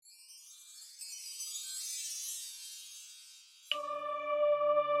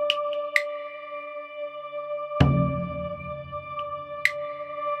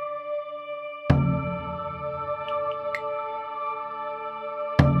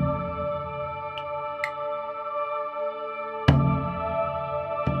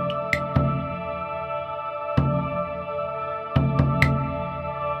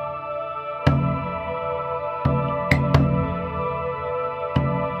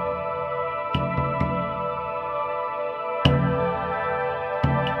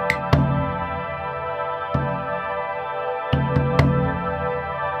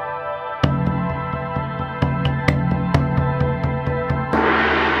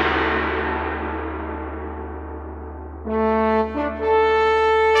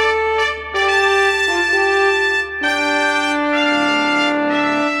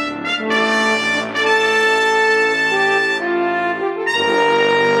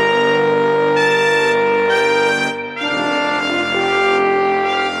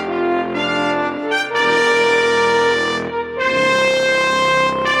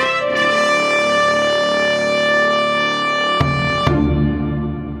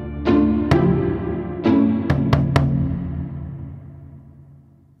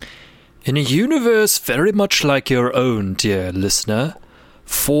In a universe very much like your own, dear listener,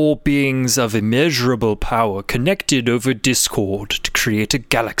 4 beings of immeasurable power connected over Discord to create a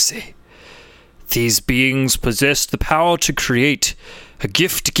galaxy. These beings possess the power to create, a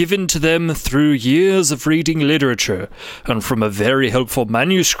gift given to them through years of reading literature, and from a very helpful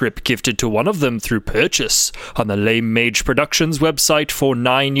manuscript gifted to one of them through purchase on the Lame Mage Productions website for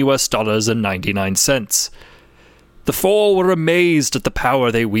 $9.99. The 4 were amazed at the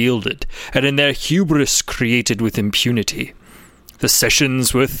power they wielded, and in their hubris created with impunity. The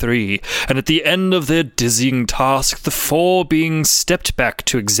sessions were 3, and at the end of their dizzying task, the 4 beings stepped back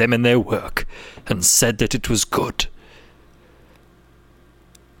to examine their work, and said that it was good.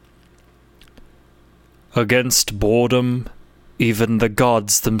 Against boredom, even the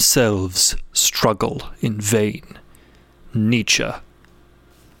gods themselves struggle in vain. Nietzsche.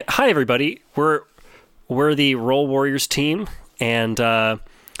 Hi, everybody. We're the Roll Warriors team, and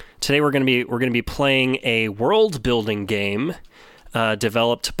today we're going to be playing a world building game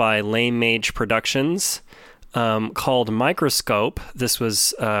developed by Lame Mage Productions called Microscope. This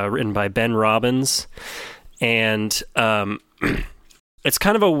was written by Ben Robbins, and it's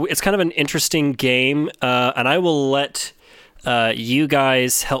kind of an interesting game, and I will let you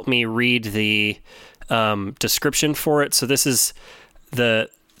guys help me read the description for it. So this is the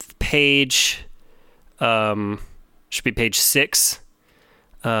page. Should be page 6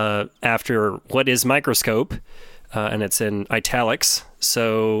 after what is Microscope, and it's in italics.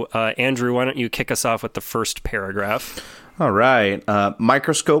 So, Andrew, why don't you kick us off with the first paragraph? All right.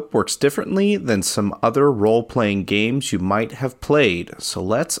 Microscope works differently than some other role-playing games you might have played, so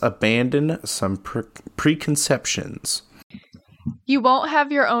let's abandon some preconceptions. You won't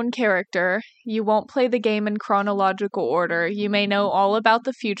have your own character. You won't play the game in chronological order. You may know all about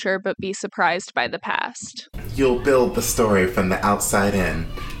the future, but be surprised by the past. You'll build the story from the outside in.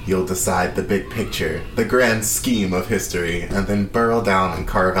 You'll decide the big picture, the grand scheme of history, and then burrow down and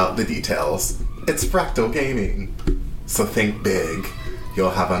carve out the details. It's fractal gaming. So think big. You'll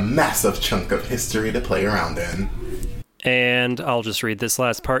have a massive chunk of history to play around in. And I'll just read this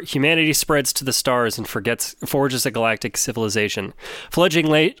last part. Humanity spreads to the stars and forges a galactic civilization.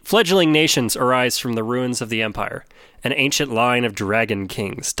 Fledgling nations arise from the ruins of the Empire. An ancient line of dragon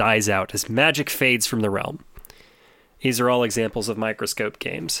kings dies out as magic fades from the realm. These are all examples of Microscope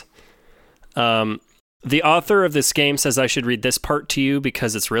games. The author of this game says I should read this part to you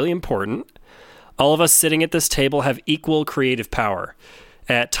because it's really important. All of us sitting at this table have equal creative power.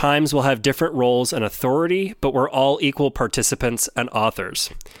 At times, we'll have different roles and authority, but we're all equal participants and authors.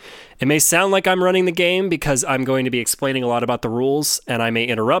 It may sound like I'm running the game because I'm going to be explaining a lot about the rules, and I may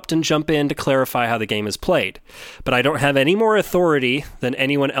interrupt and jump in to clarify how the game is played. But I don't have any more authority than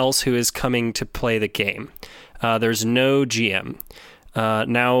anyone else who is coming to play the game. There's no GM.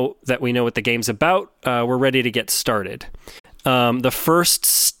 Now that we know what the game's about, we're ready to get started. The first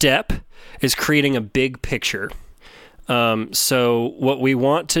step is creating a big picture. So what we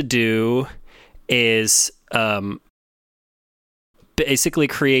want to do is basically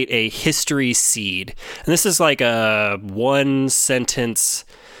create a history seed. And this is like a 1-sentence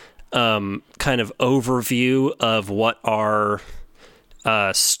kind of overview of what our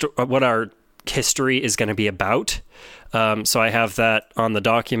history is going to be about. So I have that on the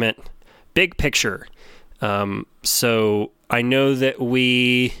document. Big picture. So I know that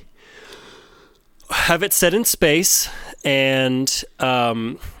we have it set in space, and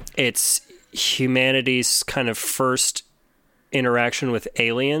it's humanity's kind of first interaction with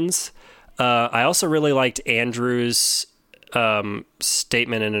aliens. I also really liked Andrew's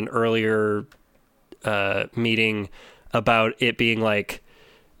statement in an earlier meeting about it being like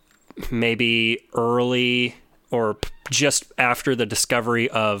maybe early or just after the discovery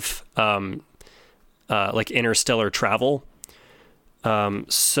of like interstellar travel.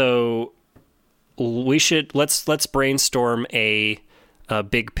 So we should let's brainstorm a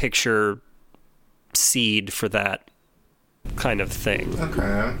big picture seed for that kind of thing.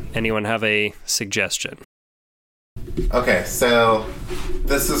 Okay. Anyone have a suggestion? Okay, so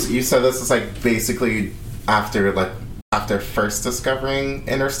you said this is like basically after first discovering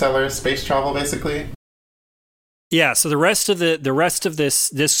interstellar space travel, basically? Yeah, so the rest of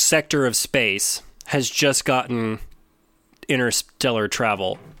this sector of space has just gotten interstellar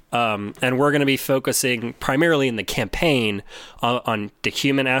travel. And we're going to be focusing primarily in the campaign on the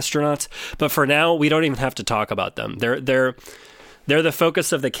human astronauts. But for now, we don't even have to talk about them. They're the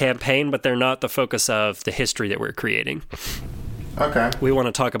focus of the campaign, but they're not the focus of the history that we're creating. Okay. We want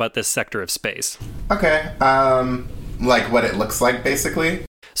to talk about this sector of space. Okay. Like what it looks like, basically?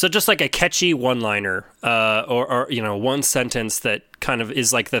 So just like a catchy one-liner, or one sentence that kind of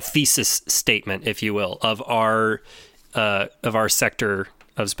is like the thesis statement, if you will, of our sector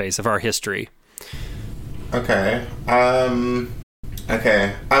of space, of our history. Okay.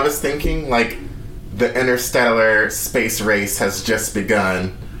 Okay. I was thinking like the interstellar space race has just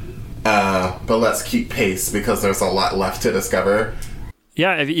begun, but let's keep pace because there's a lot left to discover.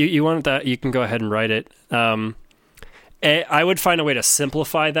 Yeah, if you want that, you can go ahead and write it. I would find a way to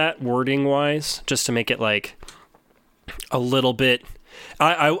simplify that wording-wise, just to make it like a little bit.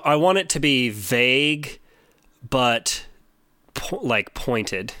 I want it to be vague, but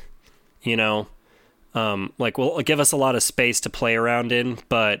pointed. Will give us a lot of space to play around in,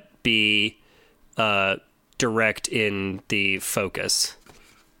 but be direct in the focus.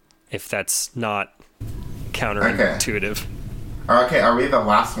 If that's not counterintuitive. Okay, are we the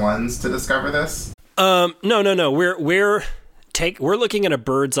last ones to discover this? No. We're looking at a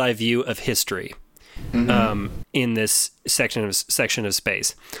bird's eye view of history, in this section of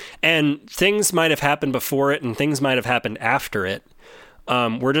space, and things might have happened before it, and things might have happened after it.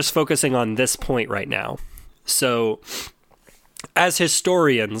 We're just focusing on this point right now. So, as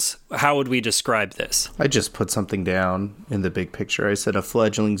historians, how would we describe this? I just put something down in the big picture. I said a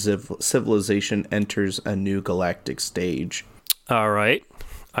fledgling civilization enters a new galactic stage. All right.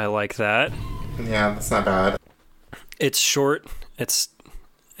 I like that. Yeah, that's not bad. It's short. It's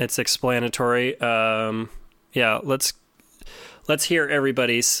explanatory. Yeah, let's hear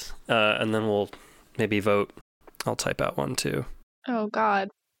everybody's, and then we'll maybe vote. I'll type out one too. Oh, God.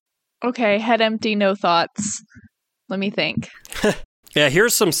 Okay, head empty, no thoughts. Let me think. Yeah,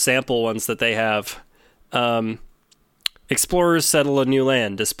 here's some sample ones that they have. Explorers settle a new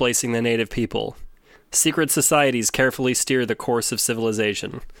land, displacing the native people. Secret societies carefully steer the course of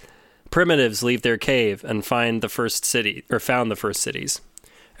civilization. Primitives leave their cave and found the first cities.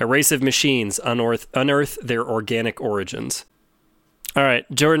 A race of machines unearth their organic origins. All right,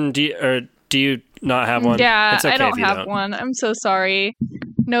 Jordan, do you not have one? Yeah, it's okay I don't if you have one. I'm so sorry.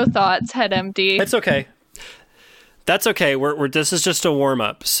 No thoughts, head empty. It's okay. That's okay. This is just a warm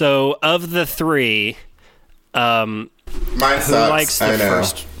up. So, of the three, Mine sucks. who likes the I know.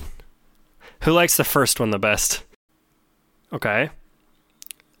 first? Who likes the first one the best? Okay.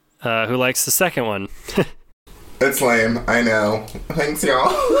 Who likes the second one? It's lame. I know. Thanks,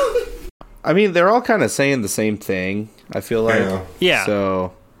 y'all. I mean, they're all kind of saying the same thing, I feel like. Yeah. Yeah.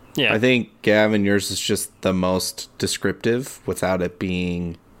 So, Yeah. I think, Gavin, yours is just the most descriptive without it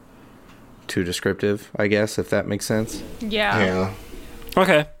being too descriptive, I guess, if that makes sense. Yeah.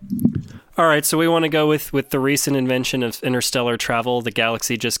 Okay. All right. So we want to go with the recent invention of interstellar travel. The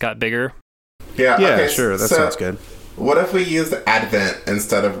galaxy just got bigger. Yeah, Yeah, okay, sure, that so sounds good. What if we used Advent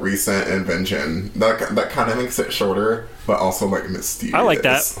instead of recent invention? That kind of makes it shorter, but also like mysterious. I like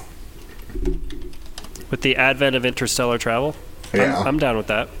that. With the advent of interstellar travel. Yeah. I'm down with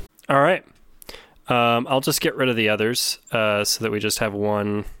that. All right. I'll just get rid of the others so that we just have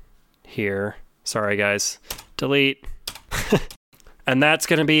one here. Sorry, guys. Delete. And that's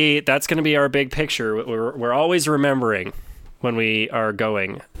gonna be our big picture. We're always remembering when we are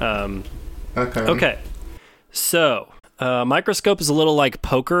going. Okay. So, microscope is a little like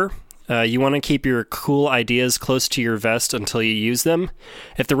poker. You want to keep your cool ideas close to your vest until you use them.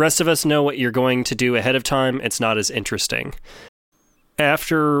 If the rest of us know what you're going to do ahead of time, it's not as interesting.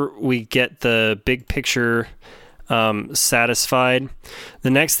 After we get the big picture satisfied, the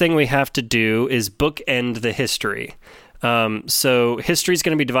next thing we have to do is bookend the history. So history is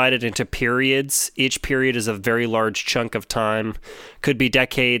going to be divided into periods. Each period is a very large chunk of time. Could be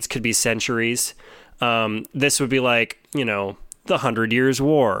decades, could be centuries. This would be like, the 100 Years'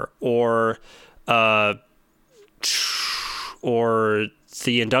 War or the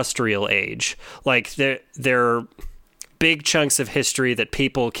Industrial Age. Like they're big chunks of history that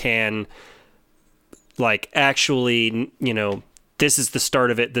people can like actually, this is the start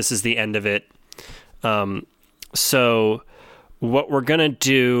of it, this is the end of it. So what we're going to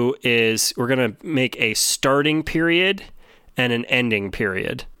do is we're going to make a starting period and an ending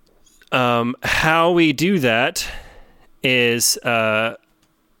period. How we do that is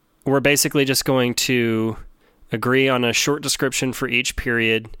we're basically just going to agree on a short description for each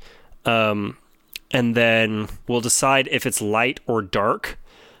period, and then we'll decide if it's light or dark,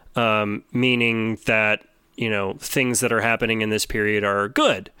 meaning that things that are happening in this period are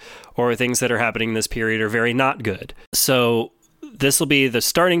good, or things that are happening in this period are very not good. So this will be the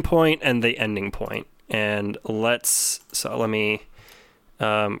starting point and the ending point. And let me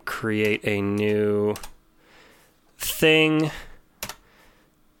create a new thing,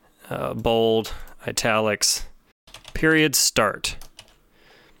 bold, italics, period start.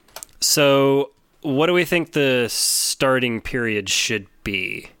 So, what do we think the starting period should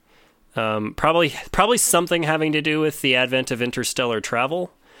be? Probably something having to do with the advent of interstellar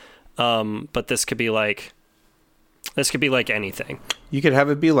travel. But this could be like anything. You could have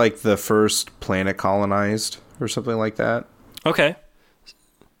it be like the first planet colonized or something like that. Okay.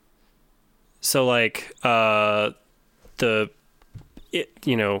 So like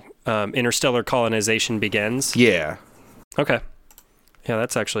interstellar colonization begins. Yeah. Okay. Yeah,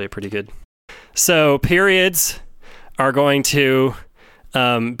 that's actually pretty good. So periods are going to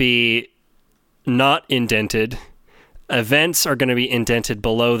be not indented. Events are going to be indented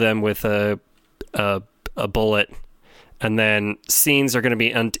below them with a bullet, and then scenes are going to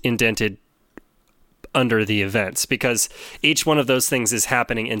be indented under the events, because each one of those things is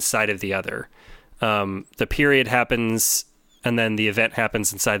happening inside of the other. The period happens, and then the event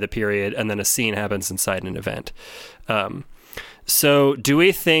happens inside the period, and then a scene happens inside an event. So do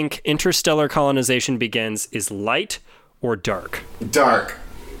we think interstellar colonization begins is light or dark? Dark.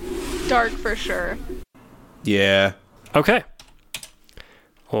 Dark for sure. Yeah. Okay.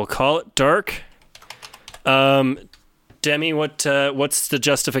 We'll call it dark. Demi, what's the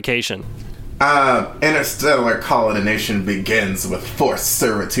justification? Interstellar colonization begins with forced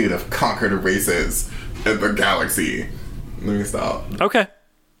servitude of conquered races in the galaxy. Let me stop. Okay.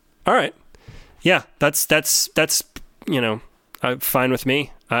 All right. Yeah, that's fine with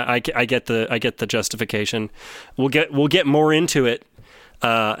me. I get the justification. We'll get more into it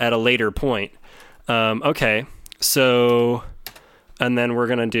at a later point. Okay. So, and then we're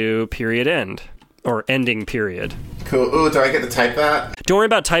gonna do period end or ending period. Cool. Ooh, do I get to type that? Don't worry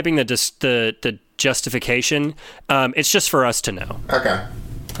about typing the justification. It's just for us to know. Okay.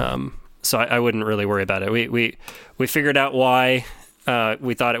 So I wouldn't really worry about it. We figured out why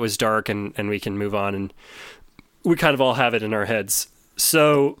we thought it was dark, and we can move on, and we kind of all have it in our heads.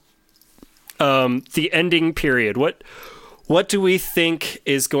 So, the ending period. What do we think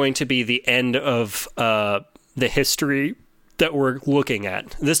is going to be the end of the history that we're looking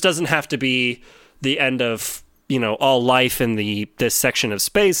at? This doesn't have to be the end of all life in this section of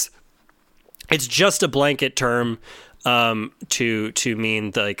space. It's just a blanket term to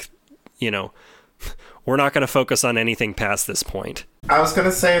mean like we're not going to focus on anything past this point. I was going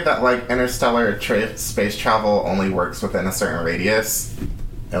to say that like interstellar space travel only works within a certain radius,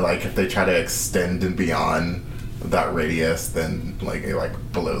 and like if they try to extend and beyond that radius, then like it like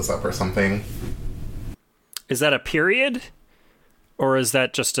blows up or something. Is that a period, or is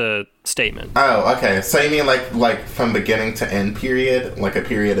that just a statement? Oh, okay. So you mean like from beginning to end period, like a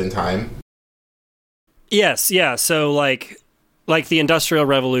period in time? Yes, yeah. So like the Industrial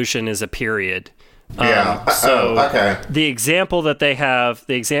Revolution is a period. Yeah. Okay. The example that they have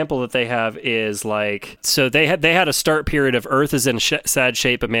is like, so they had a start period of Earth is in sad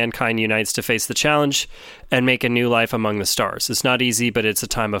shape, but mankind unites to face the challenge and make a new life among the stars. It's not easy, but it's a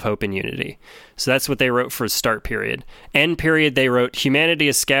time of hope and unity. So that's what they wrote for start period. End period, they wrote, humanity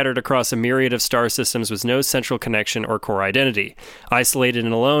is scattered across a myriad of star systems with no central connection or core identity. Isolated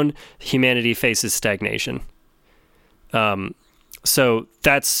and alone, humanity faces stagnation. So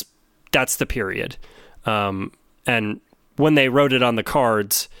that's the period. And when they wrote it on the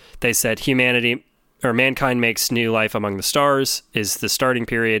cards, they said mankind makes new life among the stars is the starting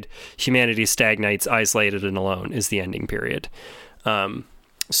period. Humanity stagnates, isolated and alone is the ending period.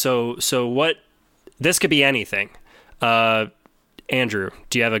 So what, this could be anything. Andrew,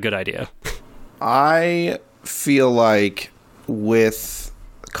 do you have a good idea? I feel like with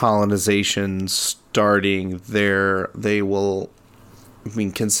colonization starting there, they will,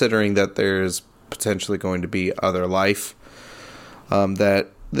 considering that there's potentially going to be other life that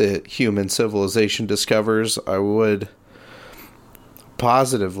the human civilization discovers, I would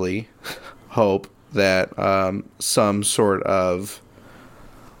positively hope that some sort of,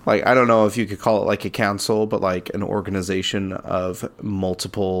 like, I don't know if you could call it like a council, but like an organization of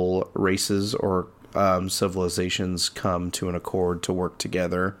multiple races or civilizations come to an accord to work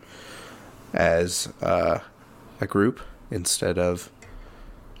together as a group instead of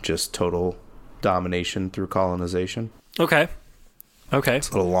just total domination through colonization. Okay. It's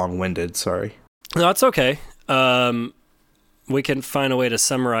a little long-winded, sorry. No, it's okay. We can find a way to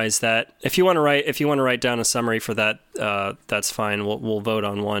summarize that. If you want to write down a summary for that, that's fine. We'll vote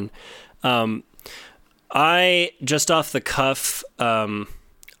on one. I just off the cuff,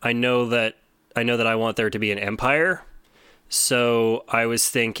 I know that I want there to be an empire. So I was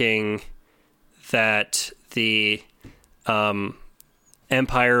thinking that the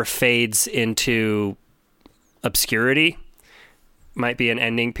empire fades into obscurity. Might be an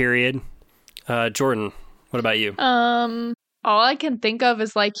ending period. Jordan, what about you? All I can think of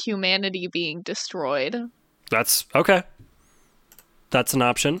is like humanity being destroyed. That's okay. That's an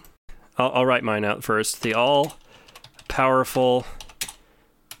option. I'll write mine out first. The all-powerful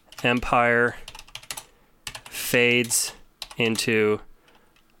empire fades into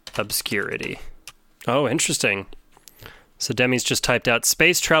obscurity. Oh, interesting. So Demi's just typed out,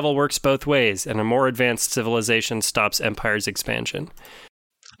 space travel works both ways, and a more advanced civilization stops empire's expansion.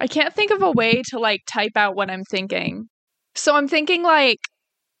 I can't think of a way to like type out what I'm thinking. So I'm thinking like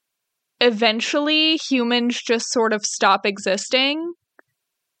eventually humans just sort of stop existing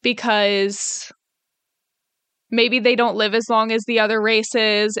because maybe they don't live as long as the other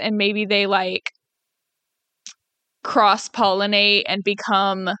races, and maybe they like cross-pollinate and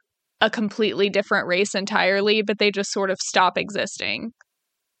become a completely different race entirely, but they just sort of stop existing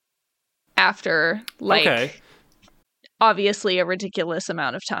after like obviously a ridiculous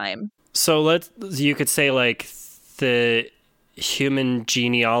amount of time. So you could say like the human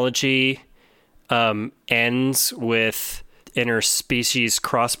genealogy ends with interspecies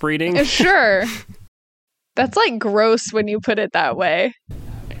crossbreeding. Sure. That's like gross when you put it that way.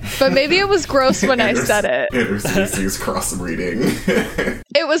 But maybe it was gross when I said it. Interspecies crossbreeding.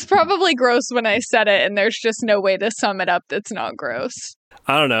 It was probably gross when I said it, and there's just no way to sum it up that's not gross.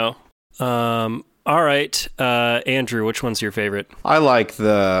 I don't know. All right. Andrew, which one's your favorite? I like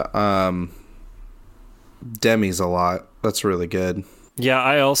the Demi's a lot. That's really good. Yeah,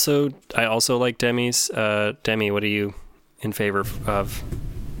 I also like Demi's. Demi, what are you in favor of?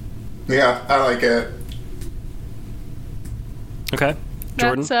 Yeah, I like it. Okay.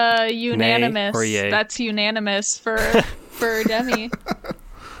 Jordan? That's unanimous. Nay or yay? That's unanimous for Demi.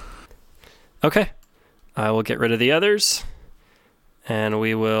 Okay. I will get rid of the others, and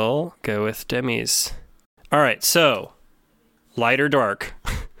we will go with Demi's. All right, so light or dark?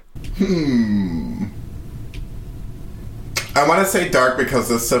 I want to say dark because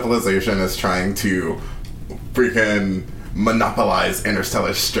this civilization is trying to freaking monopolize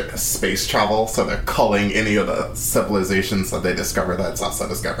interstellar space travel, so they're culling any of the civilizations that they discover that's also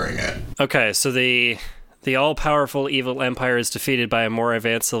discovering it. Okay, so the all-powerful evil empire is defeated by a more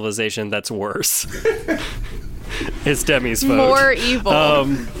advanced civilization that's worse. It's Demi's vote. More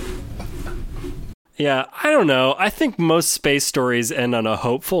evil. Yeah, I don't know. I think most space stories end on a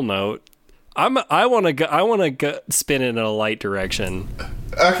hopeful note. I want to spin it in a light direction.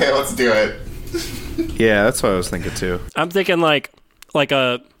 Okay, let's do it. Yeah, that's what I was thinking too. I'm thinking like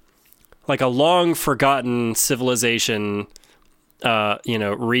a long forgotten civilization,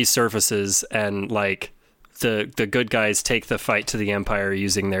 resurfaces, and like the good guys take the fight to the Empire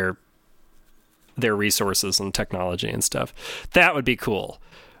using their resources and technology and stuff. That would be cool.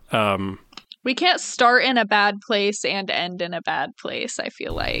 We can't start in a bad place and end in a bad place, I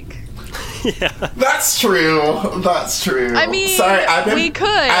feel like. Yeah, That's true. I mean, sorry, we could.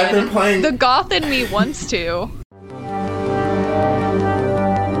 I've been playing. The goth in me wants to.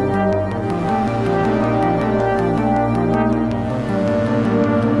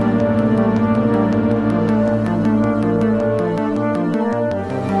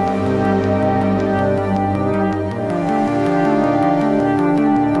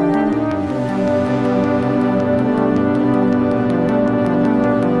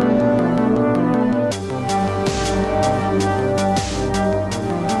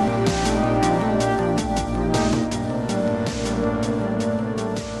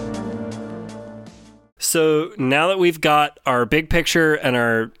 So now that we've got our big picture and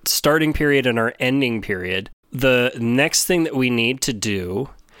our starting period and our ending period, the next thing that we need to do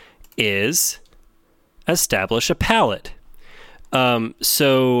is establish a palette.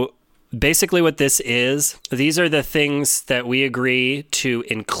 So basically what this is, these are the things that we agree to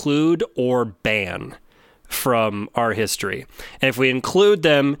include or ban from our history. And if we include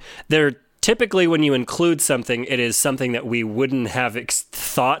them, they're typically, when you include something, it is something that we wouldn't have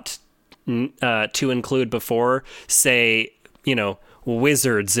thought to include before. Say,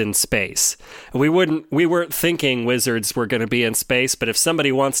 wizards in space. We weren't thinking wizards were going to be in space, but if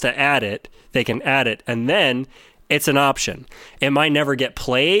somebody wants to add it, they can add it, and then it's an option. It might never get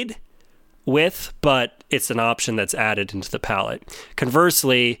played with, but it's an option that's added into the palette.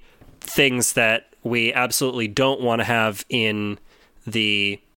 Conversely, things that we absolutely don't want to have in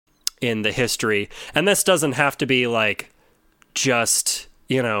the history, and this doesn't have to be like just,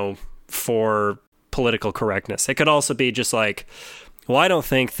 for political correctness. It could also be just like, well, I don't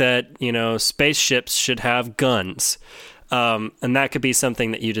think that, spaceships should have guns. And that could be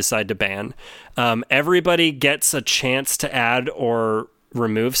something that you decide to ban. Everybody gets a chance to add or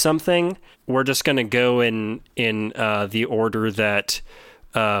remove something. We're just going to go in the order that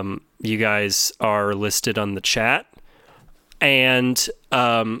you guys are listed on the chat. And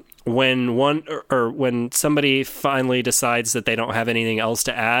when somebody finally decides that they don't have anything else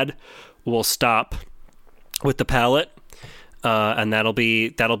to add, we'll stop with the palette, and that'll be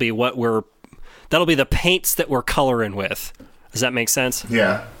the paints that we're coloring with. Does that make sense?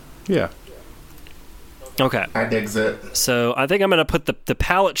 Yeah. Yeah. Okay. I digs it. So I think I'm going to put the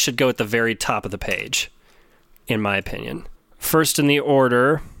palette should go at the very top of the page, in my opinion. First in the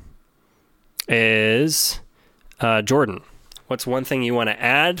order is Jordan. What's one thing you want to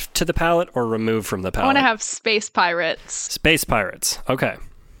add to the palette or remove from the I palette? want to have space pirates. Space pirates. Okay.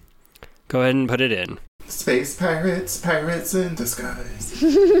 Go ahead and put it in. Space pirates, pirates in disguise.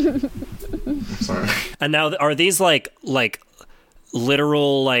 Sorry. And now, are these like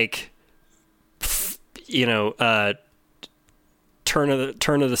literal turn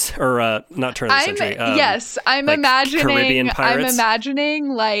of the or not turn of the century? Yes, I'm like imagining. Caribbean I'm pirates? imagining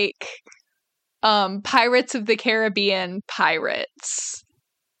like Pirates of the Caribbean pirates,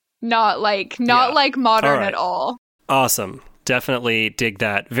 not like modern All right. at all. Awesome. Definitely dig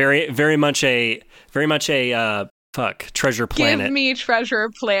that. Very much a Treasure Planet. Give me Treasure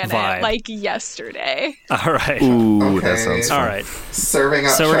Planet vibe. like yesterday. All right. Ooh, Okay. that sounds fun. All right. Serving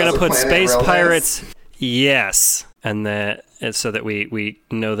up So we're gonna Treasure put Planet Space real Pirates. nice. Yes, and so that we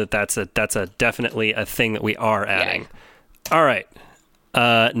know that's a definitely a thing that we are adding. All right.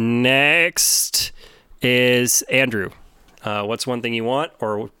 Next is Andrew. What's one thing you want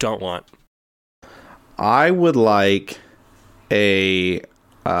or don't want? I would like a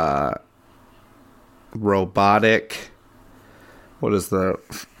robotic. What is the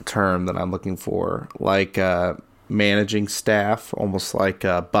term that I'm looking for? Like managing staff, almost like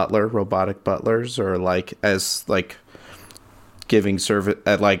butler, robotic butlers, or giving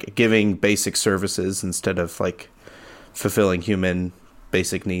giving basic services instead of fulfilling human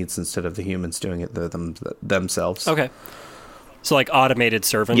basic needs instead of the humans doing it themselves. Okay. So like automated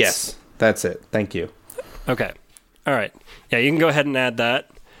servants? Yes, that's it. Thank you. Okay. All right. Yeah, you can go ahead and add that.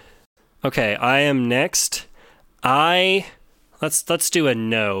 Okay, I am next. Let's do a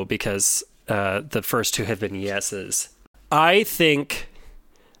no because the first two have been yeses. I think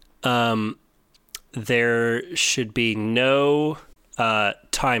there should be no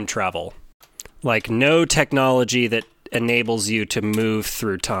time travel. Like no technology that enables you to move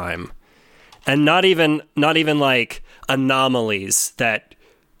through time. And not even like anomalies that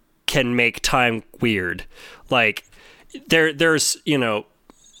can make time weird. Like there's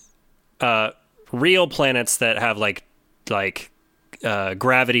real planets that have like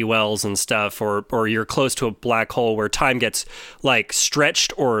gravity wells and stuff, or you're close to a black hole where time gets like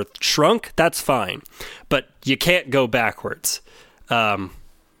stretched or shrunk. That's fine, but you can't go backwards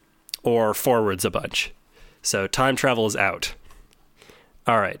or forwards a bunch. So time travel is out.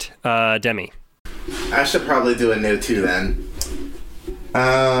 All right, Demi. I should probably do a no too then.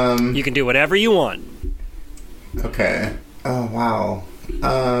 You can do whatever you want. Okay. Oh wow.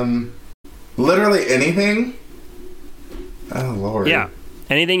 Literally anything? Oh lord. Yeah.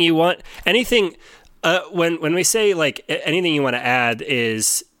 Anything you want. Anything. When we say like anything you want to add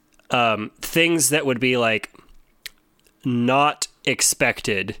is things that would be like not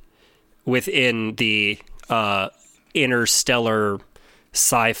expected within the interstellar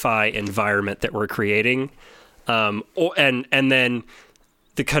sci-fi environment that we're creating, and then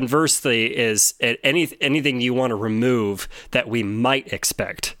the conversely is anything you want to remove that we might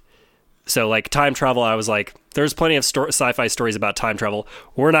expect. So like time travel, I was like, there's plenty of sci-fi stories about time travel.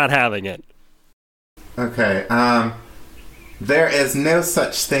 We're not having it. Okay. There is no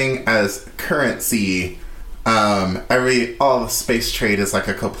such thing as currency. All space trade is like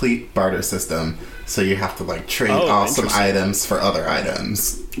a complete barter system. So you have to like trade awesome items for other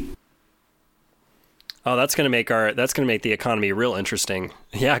items. Oh, that's gonna make the economy real interesting.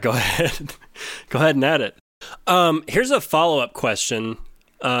 Yeah, go ahead. Go ahead and add it. Here's a follow-up question,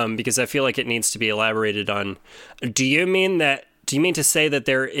 because I feel like it needs to be elaborated on. Do you mean to say that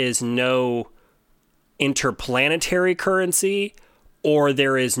there is no interplanetary currency, or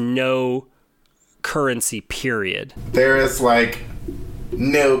there is no currency period? There is like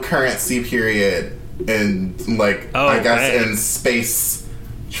no currency period in I guess in space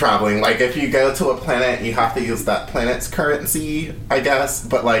traveling. Like if you go to a planet, you have to use that planet's currency, I guess,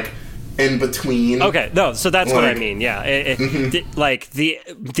 but like in between. Okay, no, so that's what I mean. Yeah,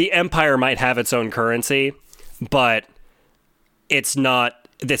 the Empire might have its own currency, but it's not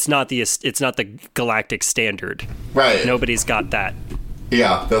the galactic standard. Right. Nobody's got that.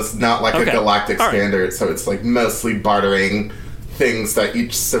 Yeah, that's not like a galactic standard, so it's like mostly bartering things that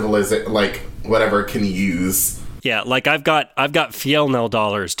each civilization, like whatever, can use. Yeah, like I've got Fjellnell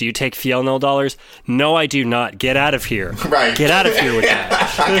dollars. Do you take Fjellnell dollars? No, I do not. Get out of here. Right. Get out of here with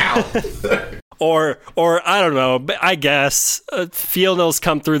that. Or I don't know. But I guess Fjellnell's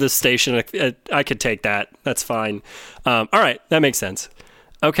come through the station. I could take that. That's fine. All right, that makes sense.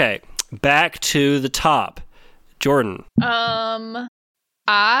 Okay, back to the top. Jordan.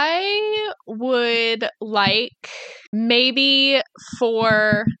 I would like maybe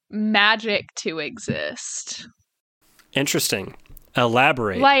for magic to exist. Interesting.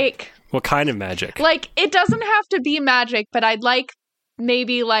 Elaborate. Like, what kind of magic? Like, it doesn't have to be magic, but I'd like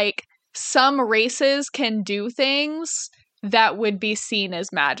maybe like some races can do things that would be seen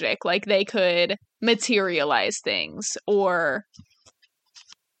as magic. Like they could materialize things or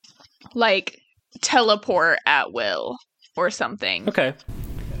like teleport at will or something. Okay.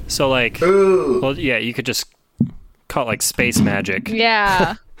 So like, Ooh. well, yeah, you could just call it like space magic.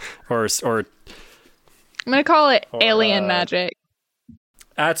 Yeah. or I'm going to call it alien magic.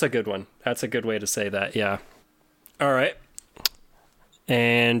 That's a good one. That's a good way to say that. Yeah. All right.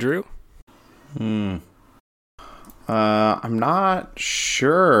 Andrew? I'm not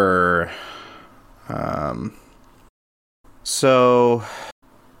sure. So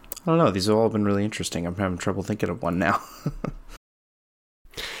I don't know. These have all been really interesting. I'm having trouble thinking of one now.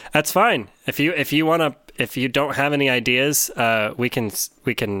 That's fine. If you don't have any ideas, we can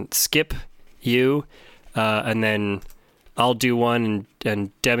skip you, and then I'll do one,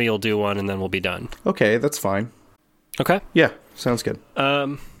 and Demi will do one, and then we'll be done. Okay, that's fine. Okay. Yeah, sounds good.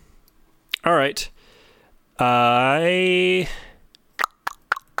 All right. I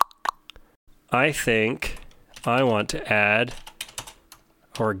think I want to add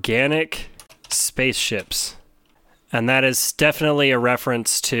organic spaceships. And that is definitely a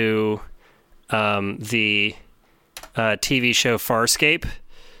reference to the TV show Farscape,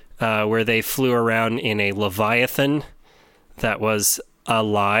 where they flew around in a Leviathan that was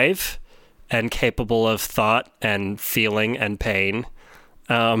alive and capable of thought and feeling and pain.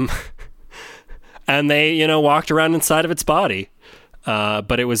 And they, walked around inside of its body.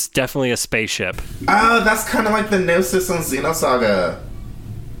 But it was definitely a spaceship. Oh, that's kind of like the Gnosis and Xenosaga.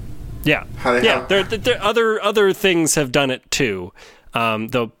 Yeah, other things have done it too.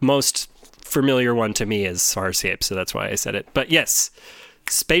 The most familiar one to me is Farscape, so that's why I said it. But yes,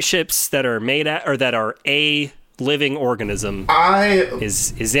 spaceships that are made or that are a living organism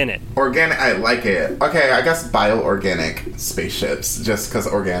is in it. Organic, I like it. Okay, I guess bioorganic spaceships, just because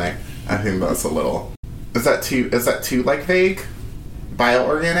organic. I think that's a little. Is that too like vague?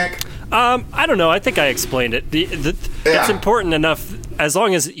 Bioorganic? I don't know. I think I explained it. It's important enough. As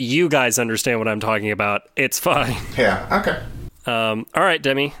long as you guys understand what I'm talking about, it's fine. Yeah. Okay. All right,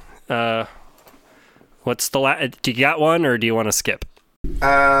 Demi. What's the do you got one, or do you want to skip?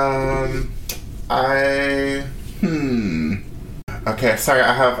 Okay. Sorry.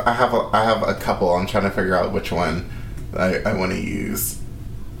 I have a couple. I'm trying to figure out which one I want to use.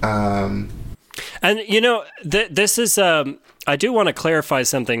 And this is. I do want to clarify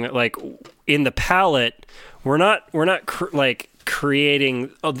something that, like, in the palette, we're not creating,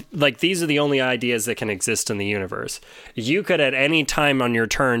 like, these are the only ideas that can exist in the universe. You could at any time on your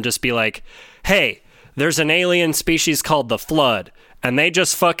turn just be like, hey, there's an alien species called the Flood, and they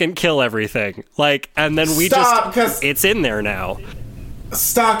just fucking kill everything. Like, and then it's in there now.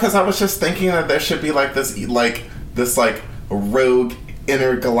 Stop, because I was just thinking that there should be like this rogue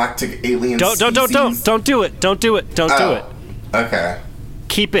intergalactic alien species. Don't do it. Don't do it. Okay.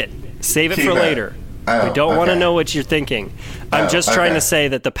 Keep it. Save it for later. Oh, we don't want to know what you're thinking. I'm just trying to say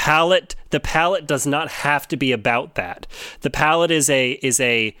that the palette does not have to be about that. The palette is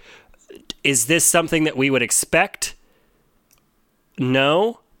this something that we would expect?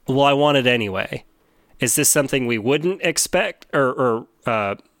 No. Well, I want it anyway. Is this something we wouldn't expect or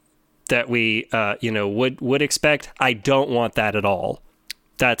that we would expect? I don't want that at all.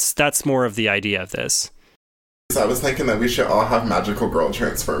 That's more of the idea of this. I was thinking that we should all have magical girl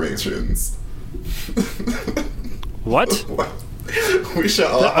transformations. What? We should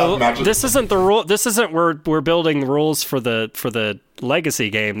all have magical. This isn't the rule. This isn't we're building the rules for the legacy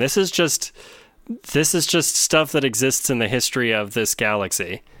game. This is just stuff that exists in the history of this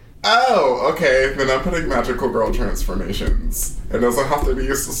galaxy. Oh, okay. Then I'm putting magical girl transformations. It doesn't have to be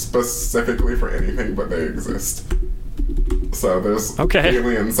used specifically for anything, but they exist. So there's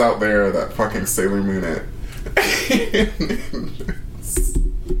aliens out there that fucking Sailor Moon it.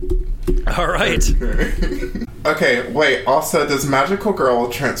 All right. Okay, wait. Also, does magical girl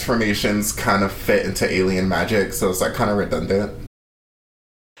transformations kind of fit into alien magic? So is that kind of redundant?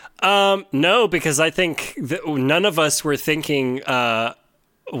 No, because I think none of us were thinking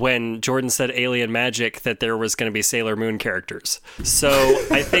when Jordan said alien magic that there was going to be Sailor Moon characters. So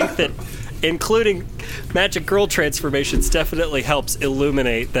I think that including magic girl transformations definitely helps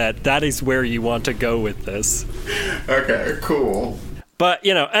illuminate that is where you want to go with this. Okay, cool. But,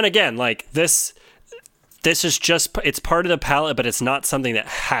 and again, like this is just, it's part of the palette, but it's not something that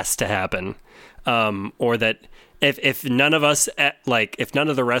has to happen. Or that if none of us, if none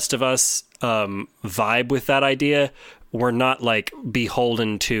of the rest of us vibe with that idea, we're not like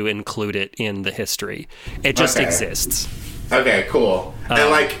beholden to include it in the history. It just exists. Okay, cool.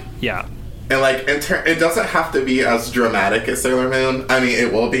 And yeah. And it doesn't have to be as dramatic as Sailor Moon. I mean,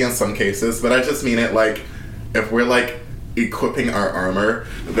 it will be in some cases, but I just mean it like, if we're like equipping our armor,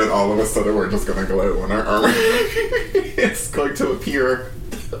 then all of a sudden we're just gonna glow when our armor is going to appear.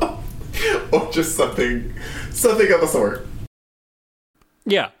 Or just something of the sort.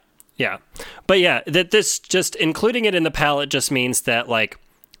 Yeah. Yeah. But yeah, that this just including it in the palette just means that like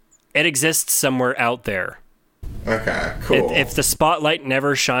it exists somewhere out there. Okay, cool. If the spotlight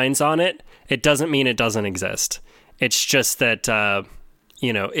never shines on it, it doesn't mean it doesn't exist. It's just that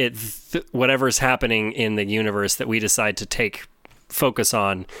whatever's happening in the universe that we decide to take focus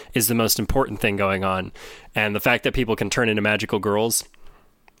on is the most important thing going on. And the fact that people can turn into magical girls,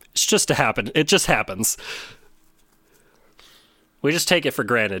 it's just to happen. It just happens. We just take it for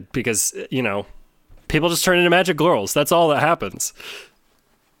granted because, people just turn into magic girls. That's all that happens.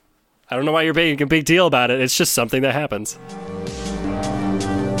 I don't know why you're making a big deal about it. It's just something that happens.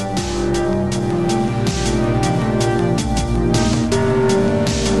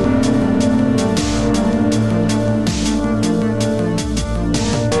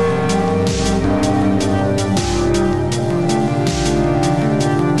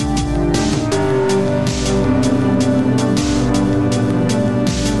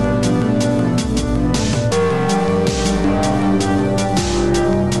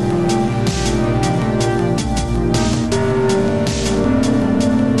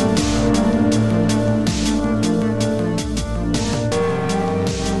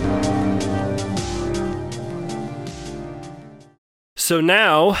 So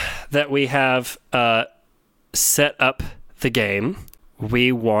now that we have set up the game,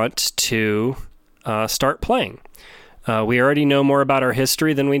 we want to start playing. We already know more about our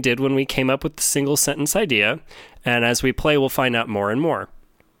history than we did when we came up with the single sentence idea, and as we play, we'll find out more and more.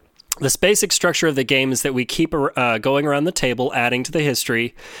 The basic structure of the game is that we keep going around the table, adding to the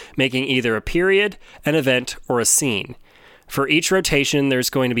history, making either a period, an event, or a scene. For each rotation, there's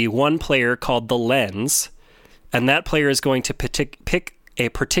going to be one player called the lens, and that player is going to pick a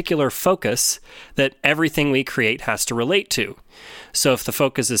particular focus that everything we create has to relate to. So if the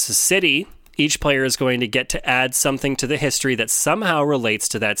focus is a city, each player is going to get to add something to the history that somehow relates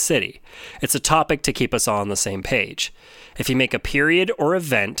to that city. It's a topic to keep us all on the same page. If you make a period or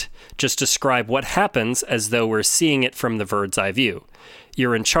event, just describe what happens as though we're seeing it from the bird's eye view.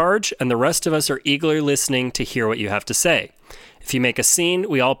 You're in charge, and the rest of us are eagerly listening to hear what you have to say. If you make a scene,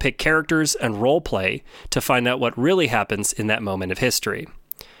 we all pick characters and role play to find out what really happens in that moment of history.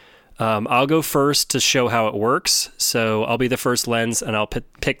 I'll go first to show how it works. So I'll be the first lens, and I'll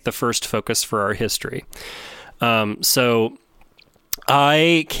pick the first focus for our history. So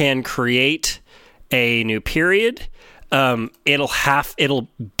I can create a new period. It'll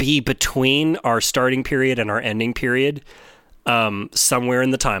be between our starting period and our ending period, somewhere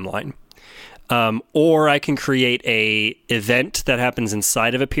in the timeline. Or I can create a event that happens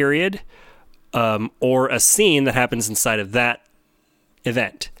inside of a period, or a scene that happens inside of that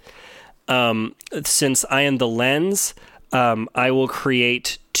event. Since I am the lens, I will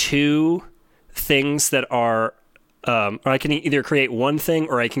create two things that are, or I can either create one thing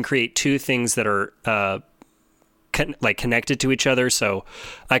or I can create two things that are connected to each other. So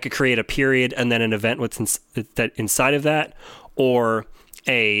I could create a period and then an event inside of that, or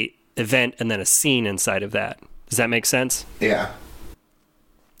a event and then a scene inside of that. Does that make sense? Yeah.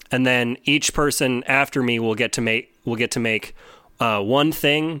 And then each person after me will get to make one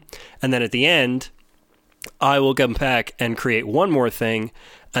thing, and then at the end, I will come back and create one more thing,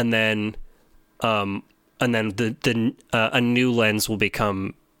 and then a new lens will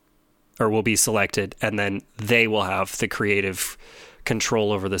be selected, and then they will have the creative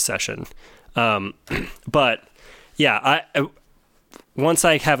control over the session. But yeah, once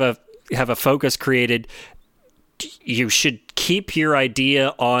I have a focus created, you should keep your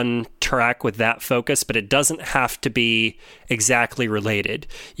idea on track with that focus, but it doesn't have to be exactly related.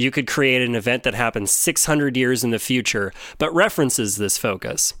 You could create an event that happens 600 years in the future, but references this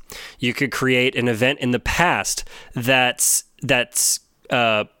focus. You could create an event in the past that's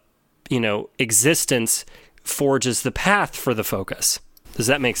existence forges the path for the focus. Does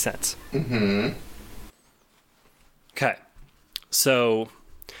that make sense? Mm-hmm. Okay. So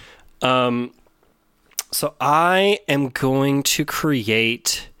I am going to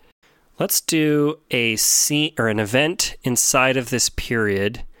create, let's do a scene or an event inside of this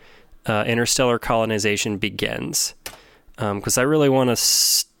period. Interstellar colonization begins. Because I really want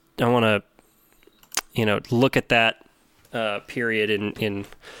to, look at that period in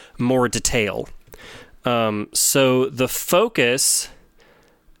more detail. So the focus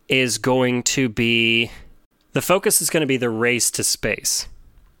is going to be the race to space.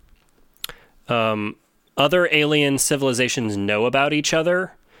 Other alien civilizations know about each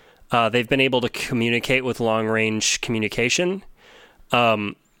other. They've been able to communicate with long-range communication,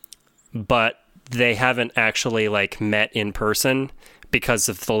 but they haven't actually met in person because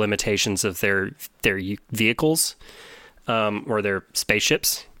of the limitations of their vehicles or their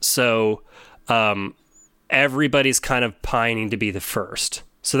spaceships. So everybody's kind of pining to be the first.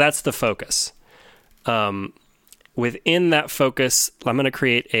 So that's the focus. Within that focus, I'm going to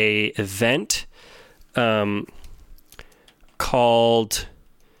create a event called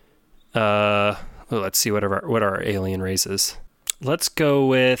let's see what our alien race is. Let's go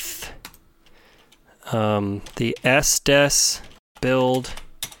with the Estes build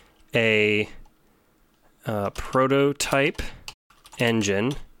a prototype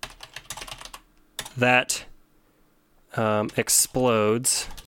engine that explodes,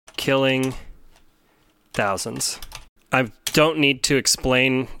 killing thousands. I don't need to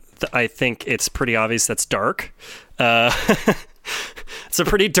explain. I think it's pretty obvious that's dark. It's a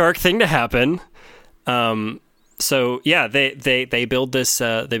pretty dark thing to happen. So yeah, they build this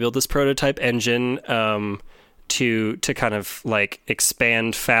prototype engine to kind of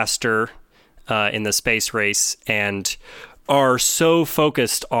expand faster in the space race, and are so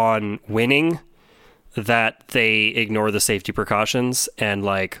focused on winning that they ignore the safety precautions, and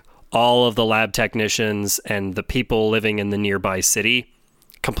all of the lab technicians and the people living in the nearby city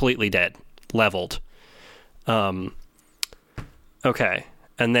completely dead, leveled. Okay,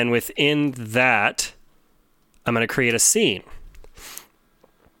 and then within that, I'm going to create a scene.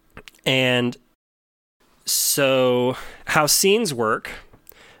 And so how scenes work,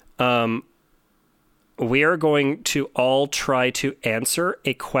 we are going to all try to answer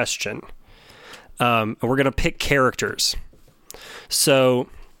a question. We're going to pick characters. So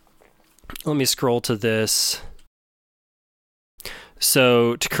let me scroll to this.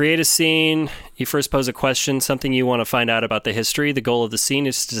 So to create a scene, you first pose a question, something you want to find out about the history. The goal of the scene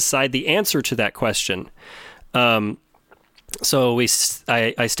is to decide the answer to that question. So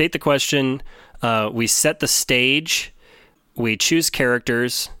I state the question, we set the stage, we choose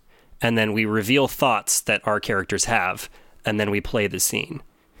characters, and then we reveal thoughts that our characters have, and then we play the scene.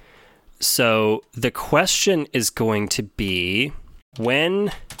 So the question is going to be,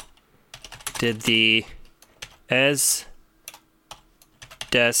 when did the Estes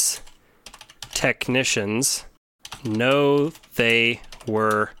technicians know they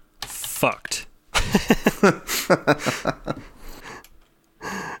were fucked?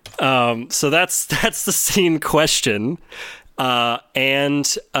 So that's the scene question. All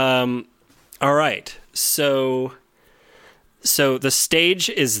right. So the stage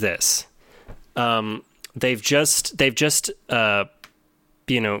is this. They've just gone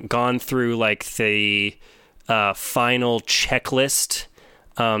through the final checklist.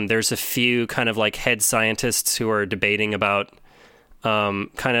 There's a few kind of head scientists who are debating about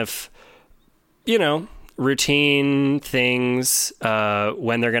routine things,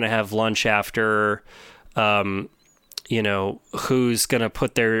 when they're going to have lunch after, who's going to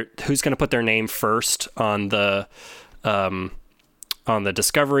put their name first on the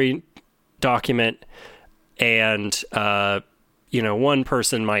discovery document. And, one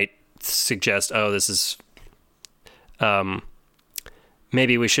person might suggest, this is,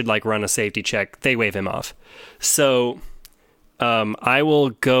 maybe we should run a safety check. They wave him off. So, I will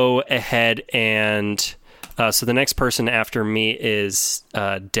go ahead and, so the next person after me is,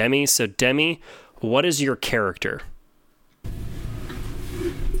 Demi. So Demi, what is your character?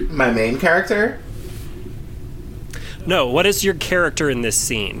 My main character? No, what is your character in this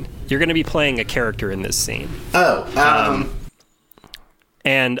scene? You're going to be playing a character in this scene.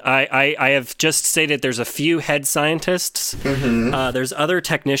 And I have just stated there's a few head scientists. Mm-hmm. There's other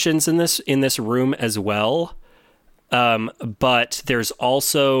technicians in this room as well. But there's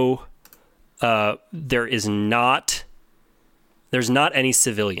also there's not any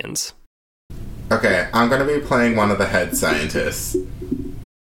civilians. Okay, I'm going to be playing one of the head scientists.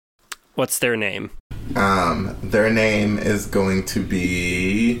 What's their name? Their name is going to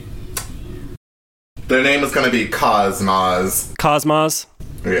be Their name is going to be Cosmos. Cosmos?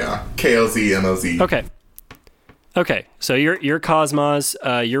 Yeah. K-O-Z-M-O-Z. Okay, so you're Cosmos.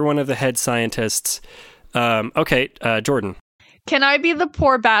 You're one of the head scientists. Jordan. Can I be the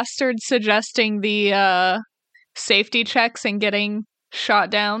poor bastard suggesting the safety checks and getting shot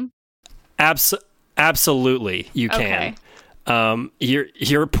down? Absolutely, you can.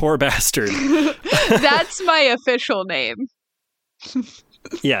 You're a poor bastard. That's my official name.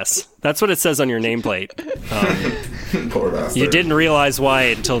 Yes, that's what it says on your nameplate. Poor bastard. You didn't realize why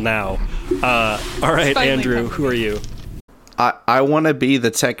until now. All right, Andrew, who are you? I want to be the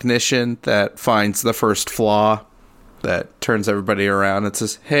technician that finds the first flaw, that turns everybody around and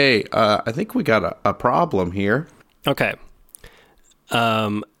says, "Hey, I think we got a problem here." Okay.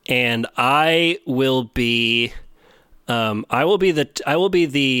 And I will be the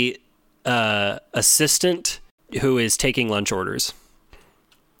assistant who is taking lunch orders.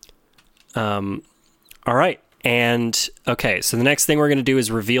 All right. And okay, so the next thing we're going to do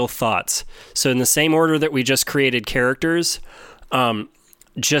is reveal thoughts. So in the same order that we just created characters,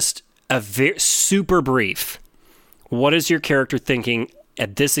 just a super brief. What is your character thinking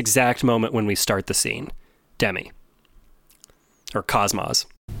at this exact moment when we start the scene? Demi. Or Cosmos.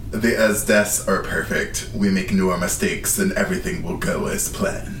 The Esdes are perfect. We make no mistakes and everything will go as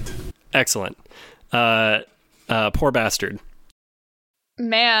planned. Excellent. Poor bastard.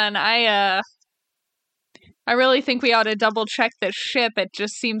 Man, I really think we ought to double check this ship. It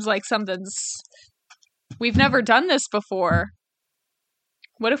just seems like we've never done this before.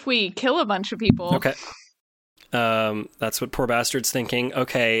 What if we kill a bunch of people? Okay. That's what poor bastard's thinking.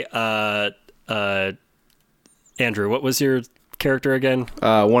 Okay. Andrew, what was your character again?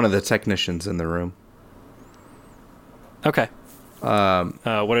 One of the technicians in the room. Okay.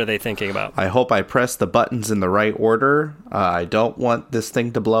 What are they thinking about? I hope I press the buttons in the right order. I don't want this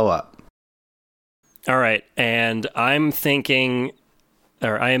thing to blow up. All right. And I am the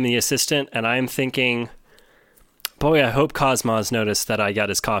assistant, and I'm thinking, boy, I hope Cosmos noticed that I got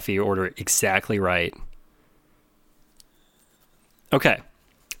his coffee order exactly right. Okay.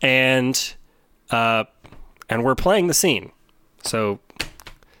 And we're playing the scene. So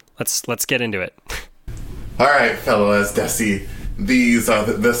let's get into it. All right, fellow Esdesi.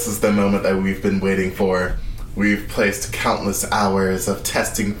 This is the moment that we've been waiting for. We've placed countless hours of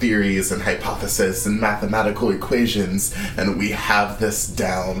testing theories and hypotheses and mathematical equations, and we have this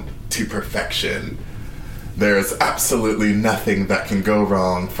down to perfection. There is absolutely nothing that can go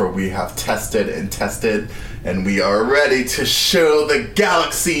wrong, for we have tested, and we are ready to show the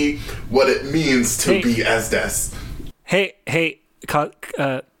galaxy what it means to be Esdes. Hey,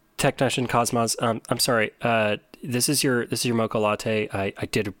 Technician Cosmos. I'm sorry. This is your mocha latte. I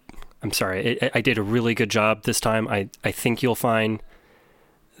did a really good job this time. I think you'll find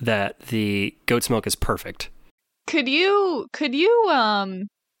that the goat's milk is perfect. Could you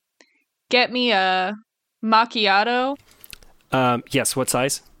get me a macchiato? Yes. What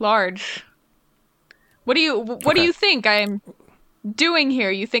size? Large. What do you think I'm doing here?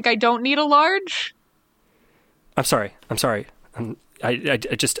 You think I don't need a large? I'm sorry. I didn't want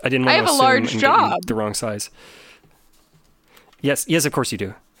to assume I have a large job. The wrong size. Yes, of course you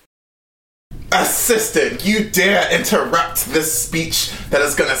do. Assistant, you dare interrupt this speech that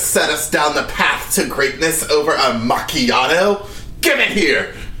is going to set us down the path to greatness over a macchiato? Give it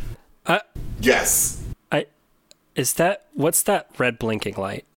here! Yes. What's that red blinking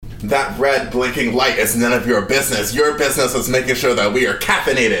light? That red blinking light is none of your business. Your business is making sure that we are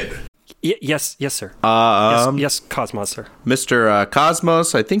caffeinated. Yes, sir. Yes, Cosmos, sir. Mr.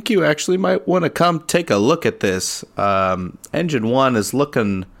 Cosmos, I think you actually might want to come take a look at this. Engine 1 is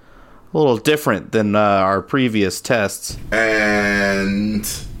looking a little different than our previous tests. And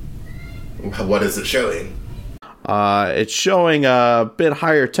what is it showing? It's showing a bit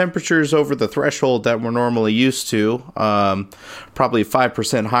higher temperatures over the threshold that we're normally used to. Probably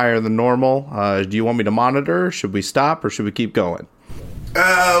 5% higher than normal. Do you want me to monitor? Should we stop or should we keep going?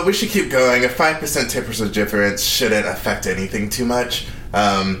 We should keep going. A 5% temperature difference shouldn't affect anything too much.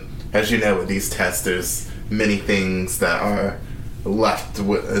 As you know, with these tests, there's many things that are left.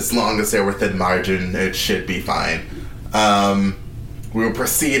 As long as they're within margin, it should be fine. We will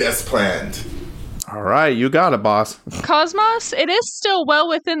proceed as planned. All right, you got it, boss. Cosmos, it is still well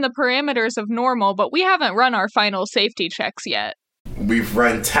within the parameters of normal, but we haven't run our final safety checks yet. We've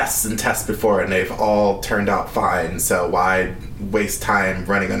run tests and tests before, and they've all turned out fine, so why waste time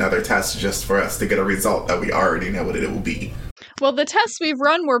running another test just for us to get a result that we already know what it will be? Well, the tests we've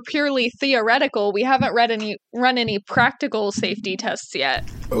run were purely theoretical. We haven't run any practical safety tests yet.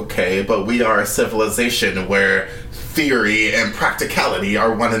 Okay, but we are a civilization where theory and practicality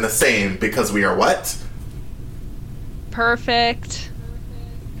are one and the same because we are what? Perfect.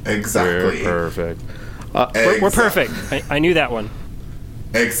 Exactly. We're perfect. We're perfect. I knew that one.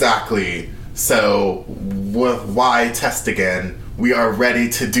 Exactly. So, why test again? We are ready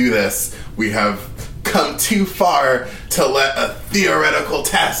to do this. We have come too far to let a theoretical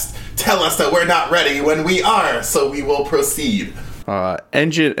test tell us that we're not ready when we are, so we will proceed.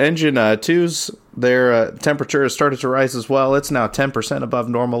 Engine 2's their temperature has started to rise as well. It's now 10% above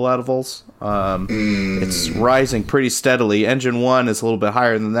normal levels. It's rising pretty steadily. Engine 1 is a little bit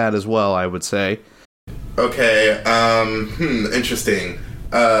higher than that as well, I would say. Okay, interesting.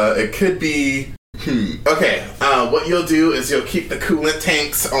 It could be... Okay, what you'll do is you'll keep the coolant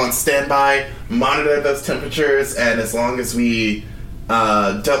tanks on standby, monitor those temperatures, and as long as we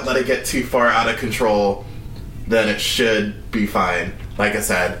don't let it get too far out of control, then it should be fine. Like I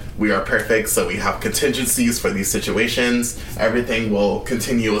said, we are perfect, so we have contingencies for these situations. Everything will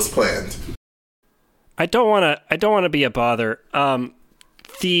continue as planned. I don't want to be a bother. My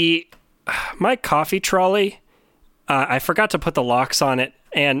coffee trolley, I forgot to put the locks on it,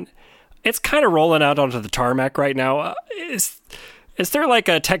 and it's kind of rolling out onto the tarmac right now. Is there like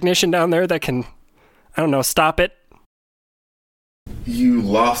a technician down there that can, I don't know, stop it? You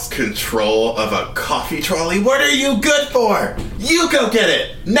lost control of a coffee trolley? What are you good for? You go get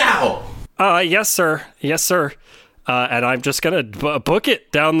it, now! Yes, sir. Yes, sir. And I'm just gonna book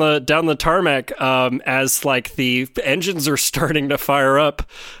it down the tarmac as like the engines are starting to fire up.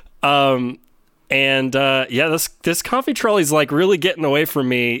 This coffee trolley's like really getting away from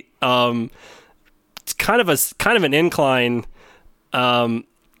me. It's kind of an incline, and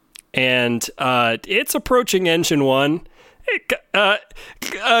it's approaching engine 1.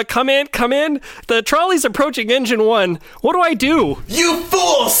 Come in. The trolley's approaching engine 1. What do I do? You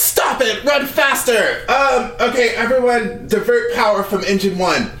fool! Stop it! Run faster! Okay, everyone, divert power from engine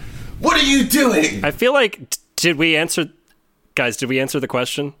 1. What are you doing? I feel like, did we answer the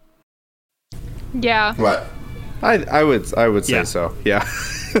question? Yeah. What? I would say Yeah. so. Yeah.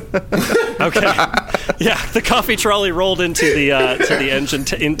 Okay. Yeah, the coffee trolley rolled into the engine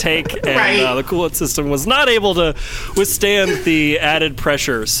intake, and Right. the coolant system was not able to withstand the added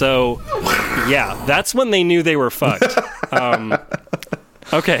pressure. So, yeah, that's when they knew they were fucked.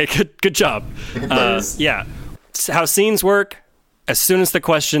 Okay, good job. Yeah, how scenes work. As soon as the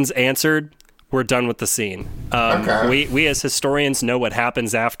question's answered, we're done with the scene. Okay. We as historians know what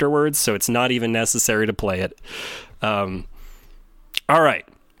happens afterwards, so it's not even necessary to play it. All right.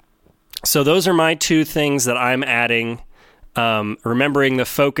 So those are my two things that I'm adding. Remembering the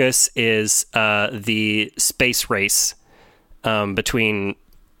focus is the space race between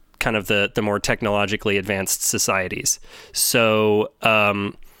kind of the more technologically advanced societies. So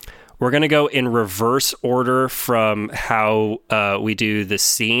we're going to go in reverse order from how we do the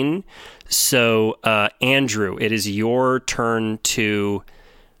scene. So Andrew, it is your turn to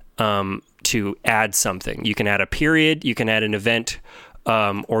add something. You can add a period, you can add an event,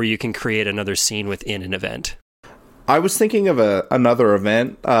 or you can create another scene within an event. I was thinking of another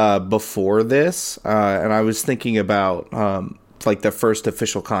event before this, and I was thinking about like the first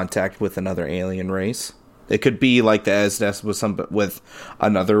official contact with another alien race. It could be like the Esdes with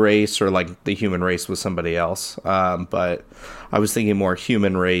another race, or like the human race with somebody else. But I was thinking more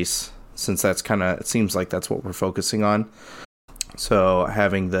human race, since that's it seems like that's what we're focusing on. So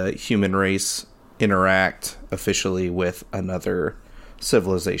having the human race interact officially with another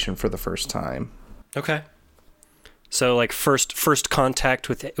civilization for the first time. Okay. So like first contact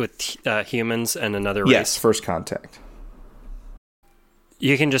with humans and another race. Yes, first contact.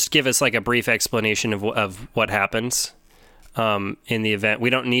 You can just give us like a brief explanation of what happens in the event. We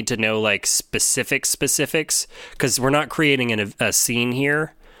don't need to know like specifics because we're not creating a scene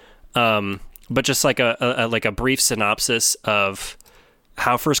here. But just like a brief synopsis of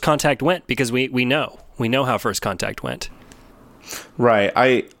how first contact went, because we know how first contact went. Right.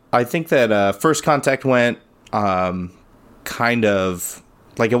 I think that first contact went kind of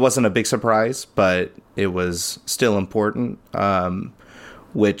like it wasn't a big surprise, but it was still important. And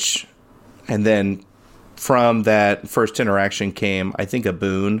then from that first interaction came, I think, a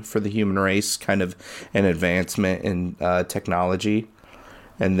boon for the human race, kind of an advancement in technology.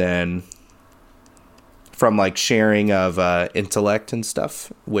 And then from like sharing of intellect and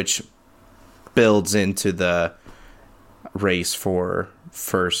stuff, which builds into the race for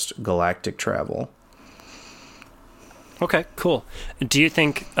first galactic travel. Okay, cool. Do you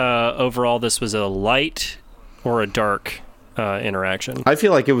think overall this was a light or a dark interaction. I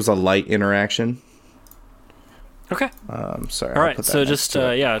feel like it was a light interaction. Okay. Sorry. All right. So just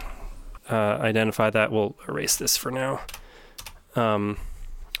identify that. We'll erase this for now,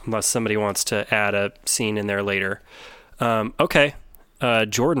 unless somebody wants to add a scene in there later. Okay.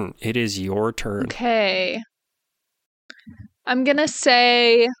 Jordan, it is your turn. Okay. I'm gonna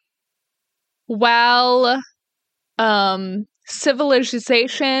say, while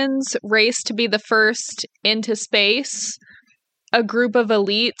civilizations race to be the first into space, a group of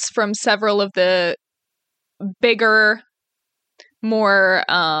elites from several of the bigger, more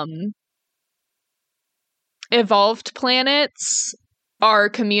evolved planets are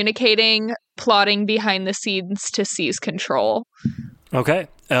communicating, plotting behind the scenes to seize control. Okay.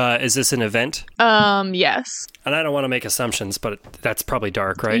 Is this an event? Yes. And I don't want to make assumptions, but that's probably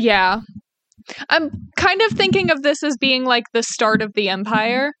dark, right? Yeah. I'm kind of thinking of this as being like the start of the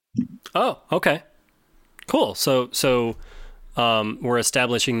Empire. Oh, okay. Cool. So we're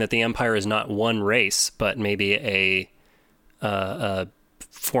establishing that the Empire is not one race, but maybe a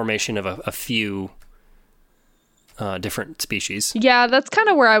formation of a few different species. Yeah, that's kind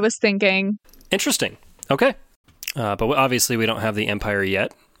of where I was thinking. Interesting. Okay. But obviously we don't have the Empire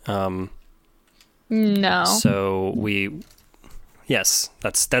yet. No. So yes,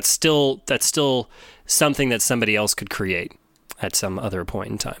 that's still something that somebody else could create at some other point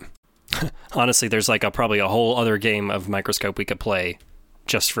in time. Honestly, there's like probably a whole other game of Microscope we could play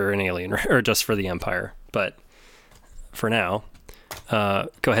just for an alien or just for the Empire. But for now, go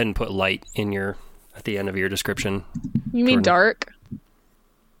ahead and put light in at the end of your description. You mean dark?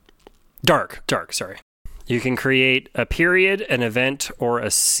 Dark, sorry. You can create a period, an event, or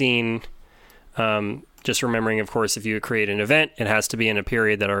a scene. Just remembering, of course, if you create an event, it has to be in a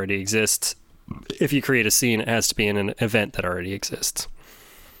period that already exists. If you create a scene, it has to be in an event that already exists.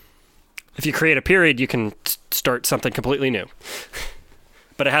 If you create a period, you can start something completely new.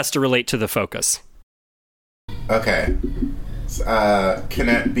 But it has to relate to the focus. Okay. Can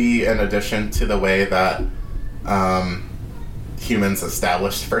it be in addition to the way that humans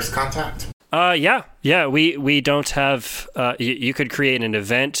established first contact? Yeah. We don't have. You could create an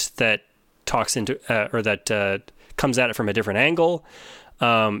event that talks into or that comes at it from a different angle.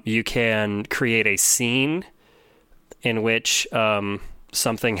 You can create a scene in which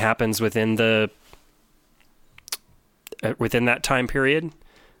something happens within that time period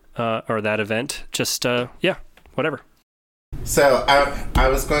or that event. Just whatever. So I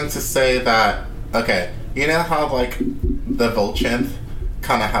was going to say that, okay, you know how like the Volchanth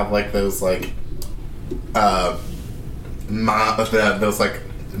kind of have like those like those like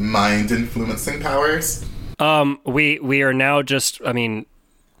mind influencing powers? We are now just, I mean,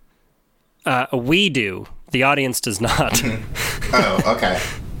 we do. The audience does not. Oh, okay.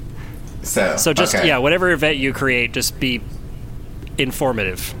 So just, okay. Yeah, whatever event you create, just be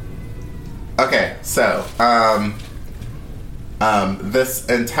informative. Okay, so, this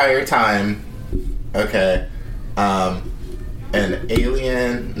entire time, okay, an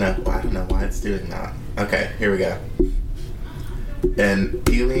alien, no, I don't know why it's doing that. Okay, here we go. An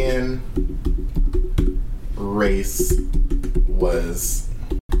alien race was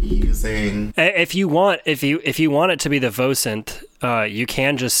using... If you want it to be the Vosanth, you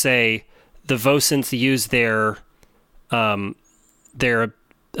can just say the Vosanth use their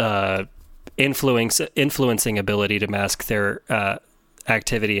influencing ability to mask their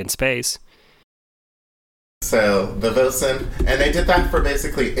activity in space. So the Vosanth, and they did that for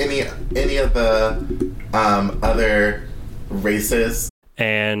basically any of the other races.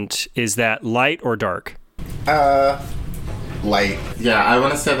 And is that light or dark? Light. Yeah, I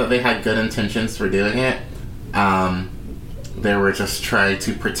want to say that they had good intentions for doing it. They were just trying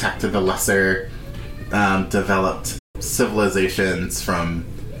to protect the lesser developed civilizations from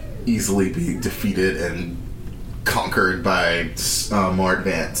easily being defeated and conquered by more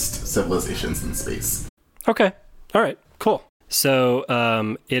advanced civilizations in space. Okay. All right. Cool. So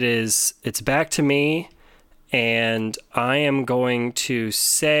it's back to me, and I am going to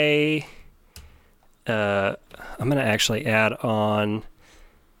say I'm going to actually add on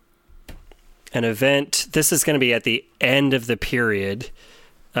an event. This is going to be at the end of the period,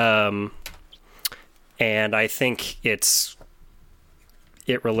 and I think it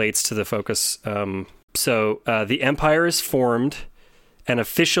relates to the focus. So the Empire is formed and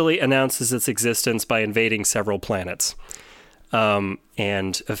officially announces its existence by invading several planets, and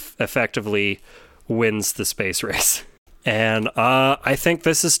effectively wins the space race. And I think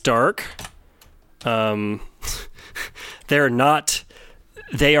this is dark. They are not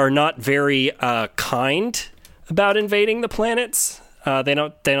very kind about invading the planets. They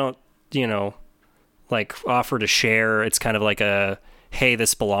don't like offer to share. It's kind of like a, hey,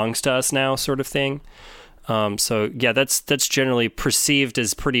 this belongs to us now sort of thing. So yeah, that's generally perceived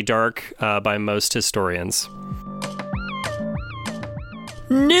as pretty dark by most historians.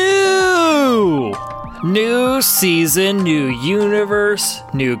 New season, new universe,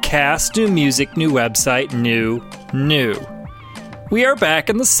 new cast, new music, new website, new. We are back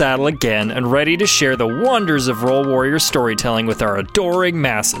in the saddle again and ready to share the wonders of Role Warrior storytelling with our adoring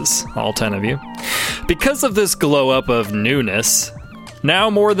masses, all 10 of you. Because of this glow up of newness,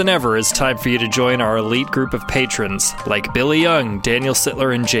 now more than ever it's time for you to join our elite group of patrons like Billy Young, Daniel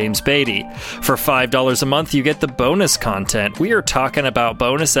Sittler, and James Beatty. For $5 a month, you get the bonus content. We are talking about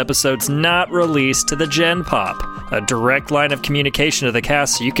bonus episodes not released to the Gen Pop, a direct line of communication to the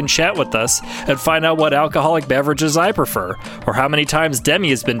cast so you can chat with us and find out what alcoholic beverages I prefer, or how many times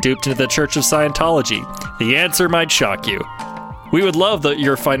Demi has been duped into the Church of Scientology. The answer might shock you. We would love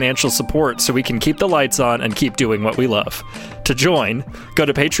your financial support so we can keep the lights on and keep doing what we love. To join, go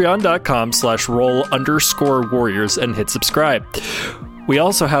to patreon.com/roll_warriors and hit subscribe. We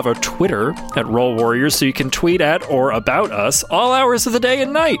also have a Twitter at Roll Warriors so you can tweet at or about us all hours of the day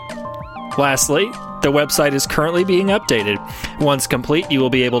and night. Lastly, the website is currently being updated. Once complete, you will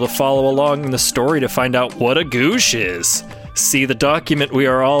be able to follow along in the story to find out what a goosh is. See the document we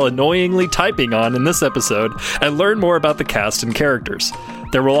are all annoyingly typing on in this episode, and learn more about the cast and characters.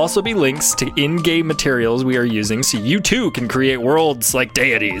 There will also be links to in-game materials we are using so you too can create worlds like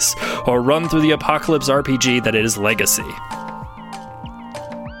deities, or run through the apocalypse RPG that is Legacy.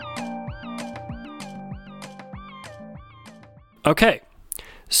 Okay,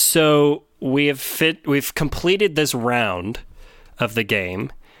 so we've completed this round of the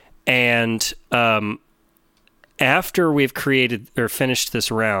game, and after we've created or finished this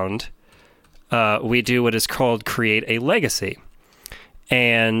round, we do what is called create a legacy.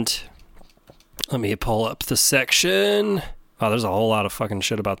 And let me pull up the section. Oh, there's a whole lot of fucking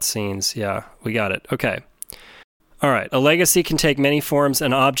shit about the scenes. Yeah, we got it. Okay. All right. A legacy can take many forms: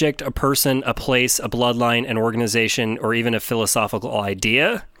 an object, a person, a place, a bloodline, an organization, or even a philosophical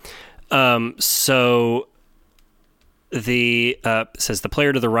idea. So the says the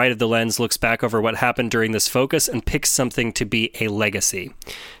player to the right of the lens looks back over what happened during this focus and picks something to be a legacy.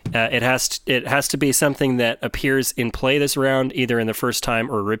 It has to be something that appears in play this round, either in the first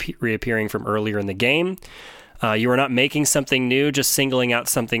time or reappearing from earlier in the game. You are not making something new, just singling out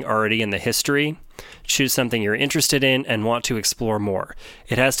something already in the history. Choose something you're interested in and want to explore more.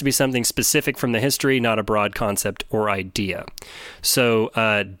 It has to be something specific from the history, not a broad concept or idea. So,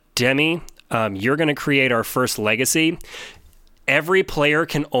 Demi, you're going to create our first legacy. Every player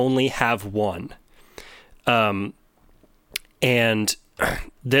can only have one. And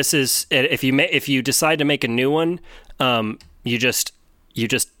this is, if you decide to make a new one, you just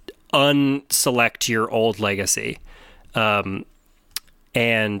unselect your old legacy. And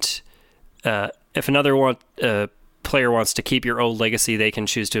if another player wants to keep your old legacy, they can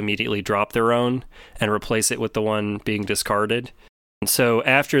choose to immediately drop their own and replace it with the one being discarded. And so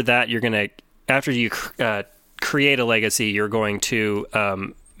after that, after you create a legacy, you're going to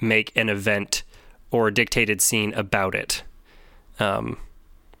make an event or a dictated scene about it. Does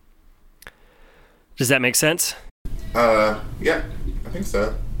that make sense? Yeah, I think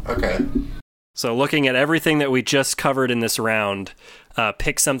so. Okay. So looking at everything that we just covered in this round,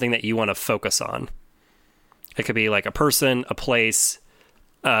 pick something that you want to focus on. It could be like a person, a place,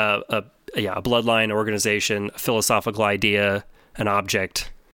 a bloodline, organization, a philosophical idea, an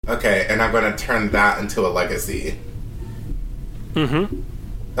object. Okay, and I'm going to turn that into a legacy. Mm-hmm.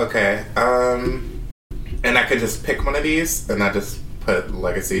 Okay, and I could just pick one of these, and I just put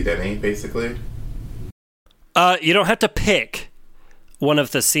Legacy Denny, basically? You don't have to pick one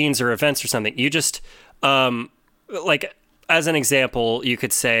of the scenes or events or something. You just, like, as an example, you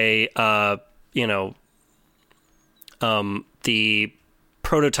could say, the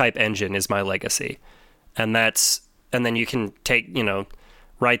prototype engine is my legacy. And then you can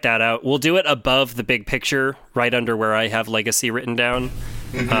write that out. We'll do it above the big picture, right under where I have legacy written down,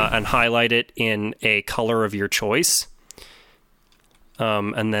 and highlight it in a color of your choice.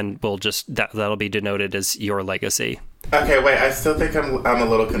 And then we'll just, that'll be denoted as your legacy. Okay, wait, I still think I'm a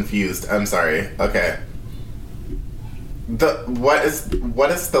little confused. I'm sorry. Okay. What is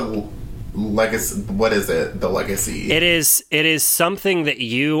the legacy? What is it? The legacy? It is something that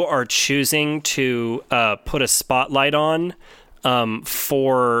you are choosing to put a spotlight on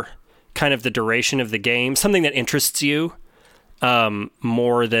for kind of the duration of the game, something that interests you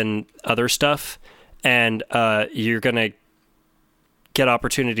more than other stuff, and you're gonna get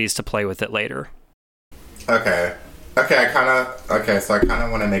opportunities to play with it later. Okay. So I kind of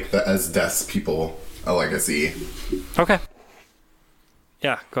want to make the Esdes people a legacy. Okay.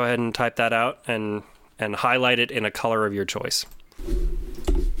 Yeah, go ahead and type that out and highlight it in a color of your choice.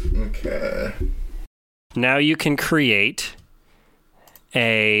 Okay. Now you can create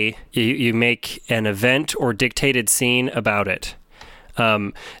you make an event or dictated scene about it.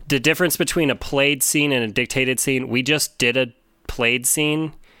 The difference between a played scene and a dictated scene, we just did a played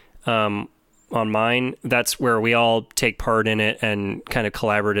scene on mine. That's where we all take part in it and kind of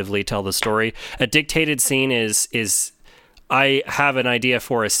collaboratively tell the story. A dictated scene is I have an idea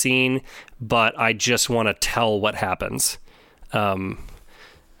for a scene, but I just want to tell what happens. And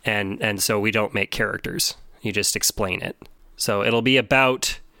so we don't make characters. You just explain it. So it'll be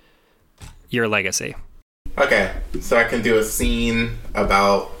about your legacy. Okay, so I can do a scene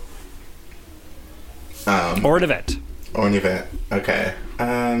about... or an event. Or an event. Okay.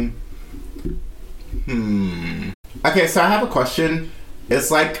 Okay, so I have a question. It's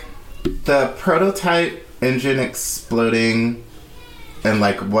like the prototype engine exploding and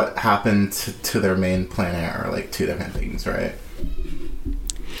like what happened to their main planet are like two different things, right?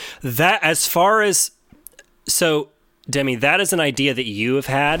 That, as far as... So, Demi, that is an idea that you have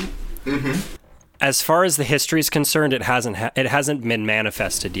had. Mm-hmm. As far as the history is concerned, it hasn't been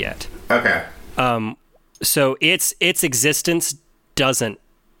manifested yet. Okay. So its existence doesn't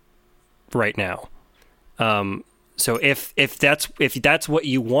right now. So if that's what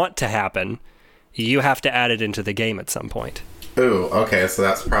you want to happen, you have to add it into the game at some point. Ooh, okay, so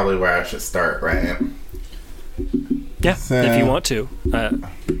that's probably where I should start, right? Yeah, so, if you want to.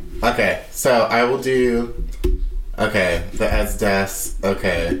 Okay, so I will do... Okay, the Esdes.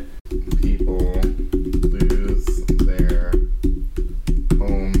 Okay. People lose their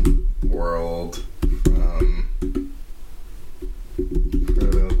home world from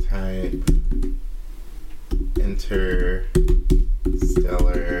prototype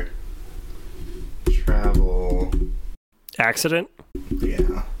interstellar travel. Accident?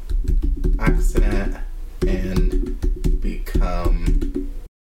 Yeah. Accident and become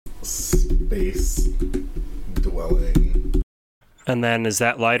space dwelling. And then is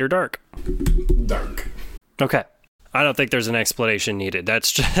that light or dark? Dark. Okay. I don't think there's an explanation needed.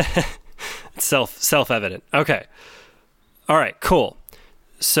 That's just self-evident. Okay. All right, cool.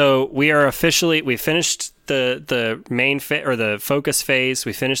 So we finished the main or the focus phase.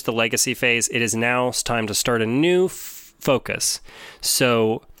 We finished the legacy phase. It is now time to start a new focus.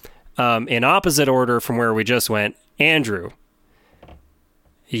 So in opposite order from where we just went, Andrew,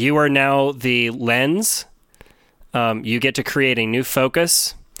 you are now the lens. You get to create a new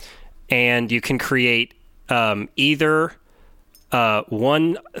focus, and you can create either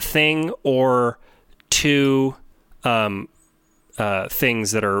one thing or two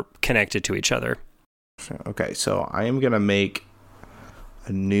things that are connected to each other. Okay, so I am going to make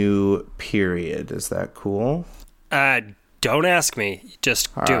a new period. Is that cool? Don't ask me.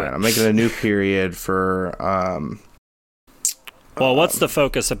 Just do it. I'm making a new period for... well, what's the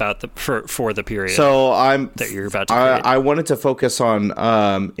focus about for the period? So that you're about to create? I wanted to focus on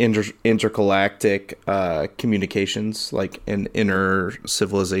intergalactic communications, like in inner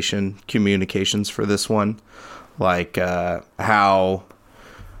civilization communications for this one, like how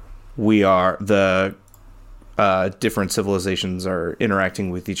we are the different civilizations are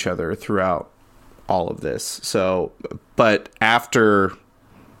interacting with each other throughout all of this. So, but after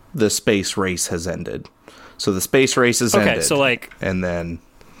the space race has ended. So the space race has ended. Okay, so like... And then...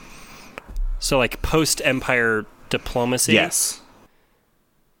 So like post-Empire diplomacy? Yes.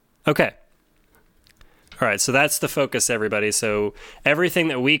 Okay. All right, so that's the focus, everybody. So everything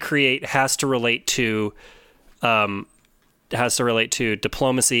that we create has to relate to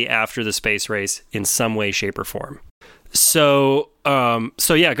diplomacy after the space race in some way, shape, or form. So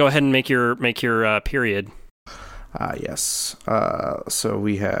yeah, go ahead and make your period. Yes. So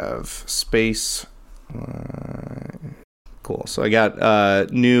we have space. Cool. So I got a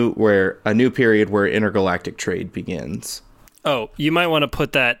new period where intergalactic trade begins. Oh, you might want to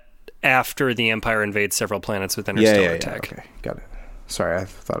put that after the Empire invades several planets with interstellar tech. Okay, got it. Sorry, I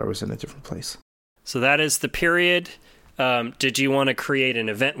thought I was in a different place. So that is the period. Did you want to create an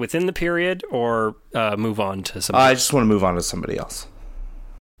event within the period or move on to something? I just want to move on to somebody else.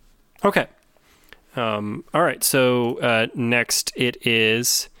 Okay. All right. So next it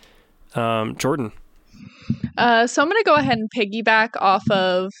is Jordan. So I'm going to go ahead and piggyback off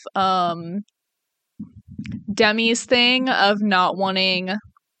of Demi's thing of not wanting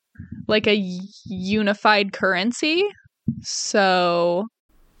like a unified currency. So...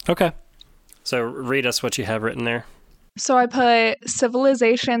 Okay. So read us what you have written there. So I put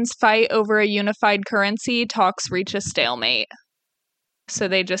civilizations fight over a unified currency, talks reach a stalemate. So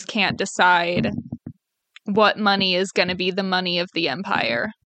they just can't decide what money is going to be the money of the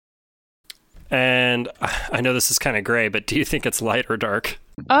empire. And I know this is kind of gray, but do you think it's light or dark?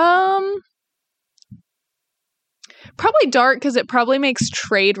 Probably dark, because it probably makes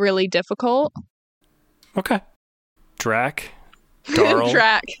trade really difficult. Okay. Drac. Darl.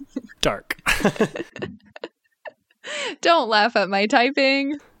 Drac. Dark. Don't laugh at my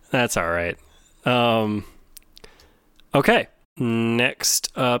typing. That's all right. Okay.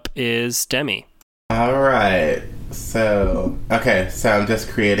 Next up is Demi. All right. So I'm just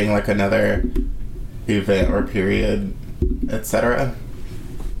creating like another event or period, etc.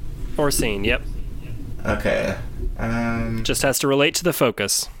 Or scene, yep. Okay. Just has to relate to the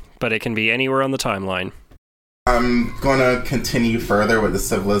focus, but it can be anywhere on the timeline. I'm gonna continue further with the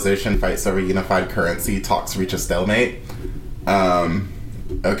civilization fights over unified currency, talks reach a stalemate.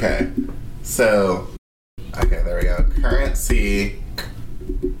 Okay. So, there we go. Currency,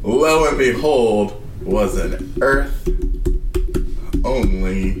 lo and behold, was an Earth-only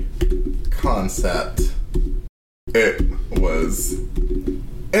concept. It was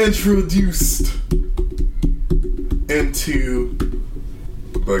introduced into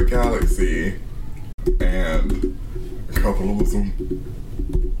the galaxy, and capitalism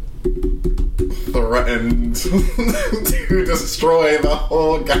threatened to destroy the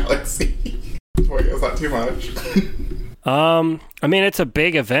whole galaxy. Wait, is that too much? I mean, it's a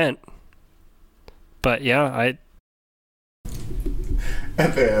big event. But yeah,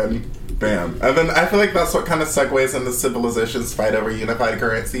 And then, bam. And then I feel like that's what kind of segues into civilizations fight over unified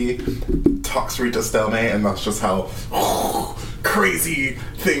currency. Talks reach a stalemate, and that's just how crazy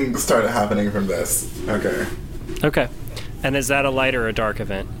things started happening from this. Okay. Okay. And is that a light or a dark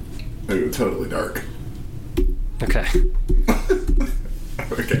event? Ooh, totally dark. Okay.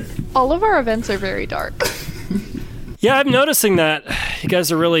 Okay. All of our events are very dark. Yeah, I'm noticing that. You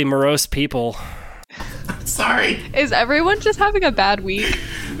guys are really morose people. Sorry. Is everyone just having a bad week?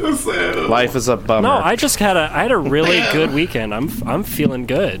 So, Life is a bummer. No, I had a really good weekend. I'm feeling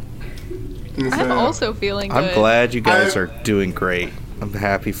good. I'm also feeling good. I'm glad you guys are doing great. I'm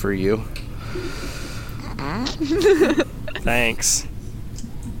happy for you. Thanks.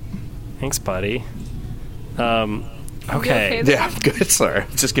 Thanks, buddy. Okay. okay Yeah, I'm good. Sorry.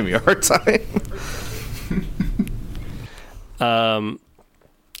 Just give me a hard time.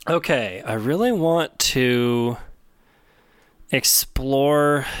 Okay, I really want to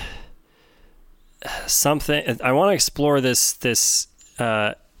explore something. I want to explore this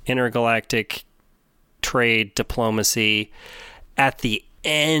intergalactic trade diplomacy at the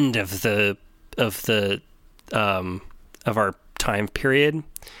end of our time period,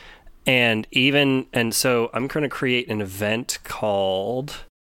 and so I'm going to create an event called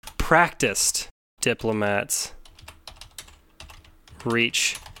Practiced Diplomats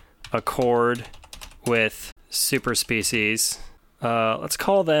Reach Accord with Super Species. Let's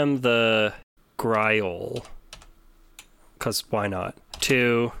call them the Grial, because why not?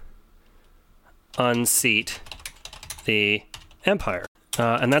 To unseat the Empire.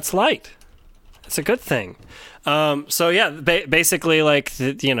 And that's light. It's a good thing. So yeah, basically, like,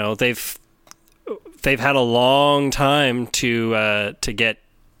 they've had a long time to get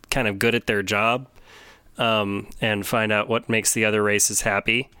kind of good at their job, and find out what makes the other races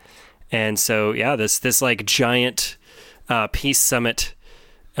happy. And so, yeah, this like giant peace summit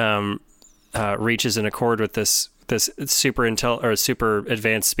reaches an accord with this super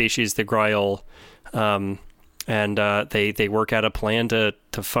advanced species, the Grial, and they work out a plan to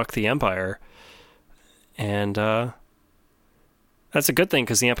fuck the Empire. And that's a good thing,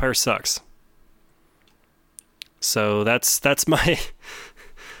 because the Empire sucks. So that's my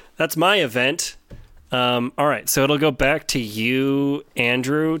that's my event. All right, so it'll go back to you,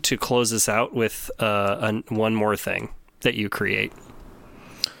 Andrew, to close us out with one more thing that you create.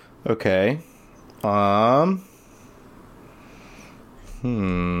 Okay.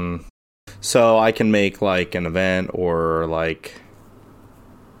 So I can make like an event or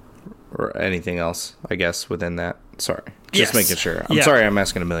anything else, I guess, within that. Sorry. Just making sure. I'm sorry I'm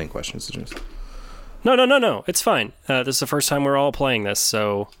asking a million questions. No. It's fine. This is the first time we're all playing this,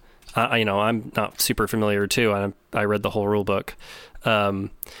 so I'm not super familiar too. I read the whole rule book. But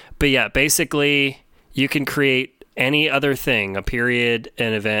yeah, basically you can create any other thing, a period,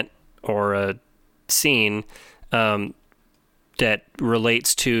 an event, or a scene, that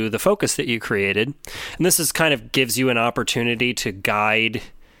relates to the focus that you created. And this is kind of gives you an opportunity to guide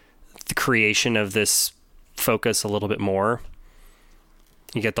the creation of this focus a little bit more.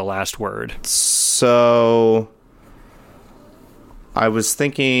 You get the last word. So I was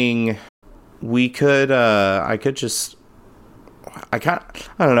thinking I could just I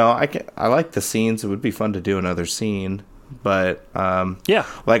don't know. I like the scenes. It would be fun to do another scene, but Yeah.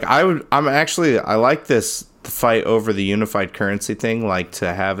 like I like this fight over the unified currency thing. Like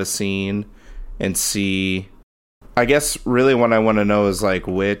to have a scene and see. I guess really what I want to know is like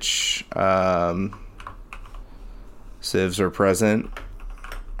which civs are present,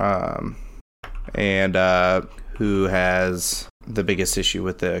 and who has the biggest issue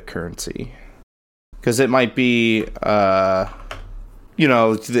with the currency. Because it might be, there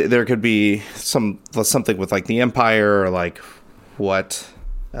could be something with like the Empire or like what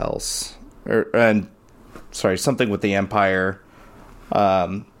else, something with the Empire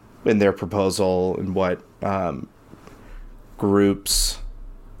in their proposal and what groups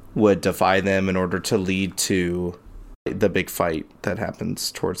would defy them in order to lead to the big fight that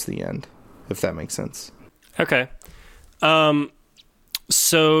happens towards the end, if that makes sense. Okay.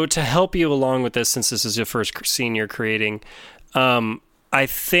 So to help you along with this, since this is your first scene you're creating, I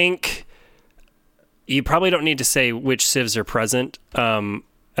think you probably don't need to say which civs are present.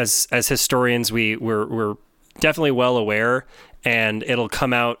 As historians, we're definitely well aware, and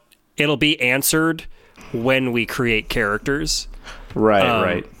it'll be answered when we create characters.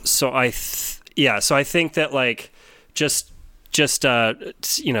 Right. So I think that like just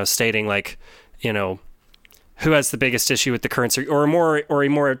stating like, who has the biggest issue with the currency, or a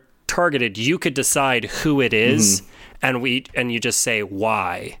more targeted, you could decide who it is, and you just say,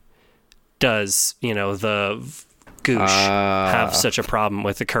 why does the Goosh have such a problem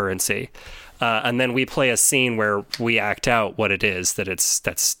with the currency, and then we play a scene where we act out what it is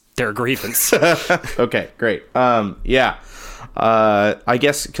that's their grievance. Okay, great. I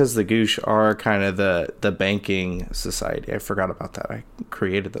guess because the Goosh are kind of the banking society. I forgot about that. I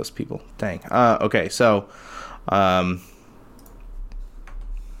created those people. Dang. Okay, so. I'm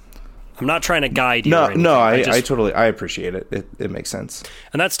not trying to guide you. No, I totally appreciate it. It makes sense,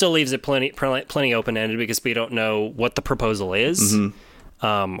 and that still leaves it plenty open ended because we don't know what the proposal is,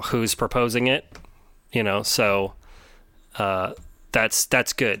 who's proposing it, So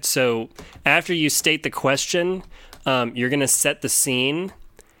that's good. So after you state the question, you're going to set the scene,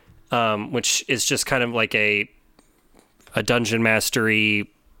 which is just kind of like a dungeon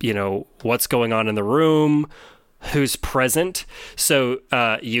mastery. What's going on in the room, who's present. So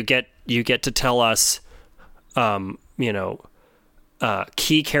you get to tell us,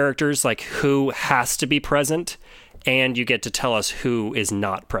 key characters, like who has to be present, and you get to tell us who is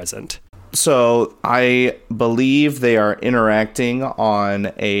not present. So I believe they are interacting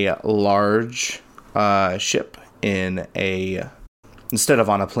on a large ship instead of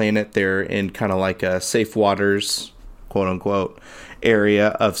on a planet, they're in kind of like a safe waters, quote unquote, area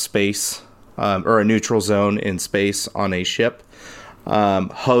of space, or a neutral zone in space on a ship.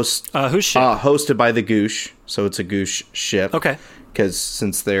 Whose ship? Hosted by the Goosh, so it's a Goosh ship. Okay. Because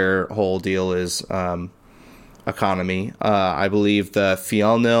since their whole deal is economy, I believe the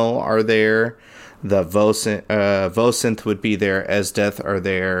Fjellnil are there, the Vosinth would be there, Esdeath are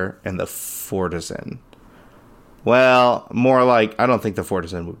there, and the Fortizen. Well, more like, I don't think the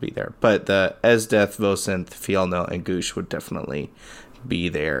Fortizen would be there, but the Esdeath, Vosinth, Fjellnil, and Goosh would definitely be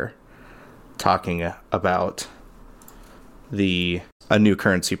there talking about a new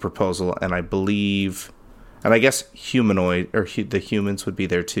currency proposal, and I believe, and I guess humanoid, or the humans would be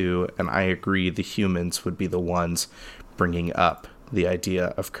there too, and I agree the humans would be the ones bringing up the idea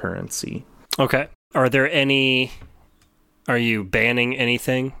of currency. Okay. Are you banning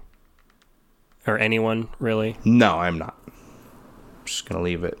anything? Or anyone, really? No, I'm not. I'm just going to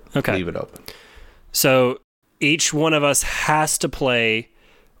leave it open. So each one of us has to play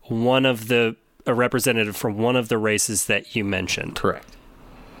a representative from one of the races that you mentioned. Correct.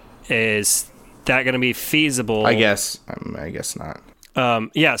 Is that going to be feasible? I guess not.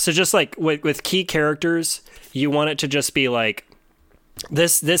 So just like with key characters, you want it to just be like,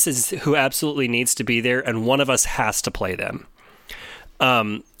 this is who absolutely needs to be there, and one of us has to play them.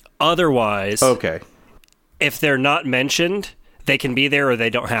 Otherwise, okay, if they're not mentioned, they can be there or they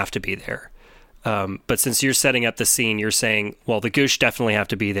don't have to be there. But since you're setting up the scene, you're saying, well, the Goosh definitely have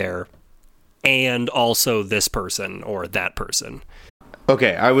to be there, and also this person or that person.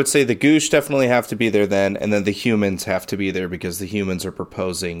 Okay, I would say the Goosh definitely have to be there then, and then the humans have to be there because the humans are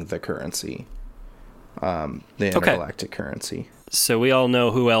proposing the currency, the intergalactic currency. So we all know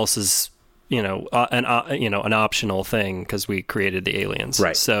who else is, an optional thing because we created the aliens,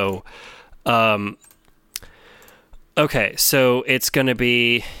 right? So, okay, so it's going to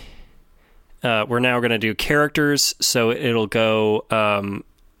be. We're now going to do characters, so it'll go.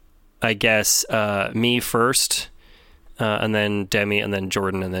 I guess me first. And then Demi, and then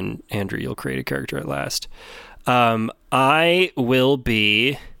Jordan, and then Andrew, you'll create a character at last. I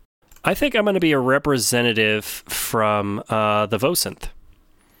think I'm going to be a representative from the Vosanth.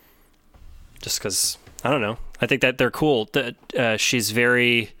 Just because, I don't know. I think that they're cool. She's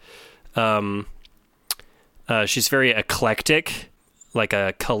very eclectic, like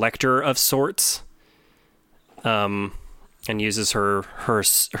a collector of sorts, and uses her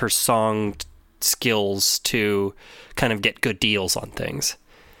song skills to kind of get good deals on things.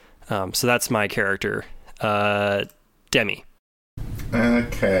 So that's my character, Demi.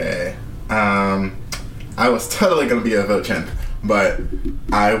 Okay. I was totally going to be a Vochinth, but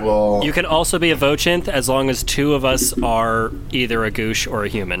I will... You can also be a Vochinth as long as two of us are either a Goosh or a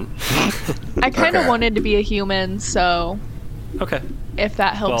human. I kind of wanted to be a human, so... Okay. If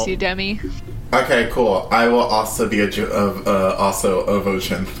that helps you, Demi. Okay, cool. I will also be also a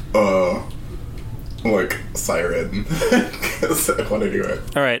Vochinth. Like, Siren. Because I want to do it.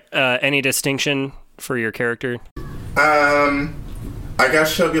 All right. Any distinction for your character? I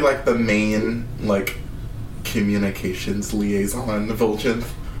guess she'll be, like, the main, like, communications liaison Vochinth.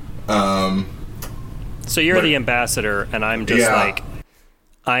 So you're the ambassador, and I'm just,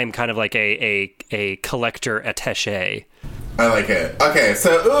 I'm kind of like a collector attaché. I like it. Okay,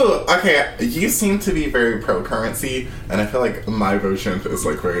 so, you seem to be very pro-currency, and I feel like my Vochinth is,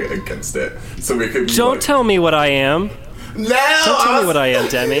 like, very against it. So we could be, Don't tell me what I am. No! Don't tell me what I am,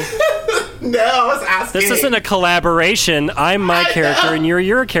 Demi. No, I was asking. This isn't a collaboration. I'm my character, and you're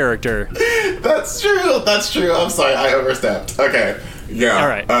your character. That's true. I'm sorry, I overstepped. Okay. Yeah. All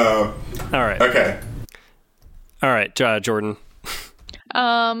right. All right. Okay. All right, Jordan.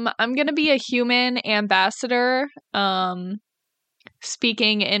 I'm gonna be a human ambassador,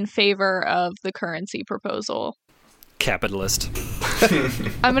 speaking in favor of the currency proposal. Capitalist.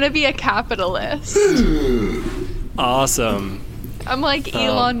 I'm gonna be a capitalist. Awesome. I'm like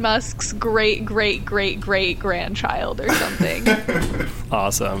Elon Musk's great grandchild or something.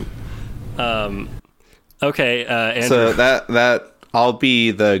 Awesome. Okay, Andrew. So that I'll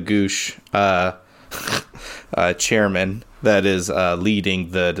be the Goosh chairman that is leading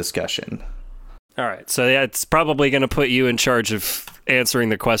the discussion. All right, so yeah, it's probably going to put you in charge of answering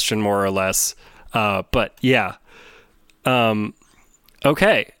the question more or less. But yeah.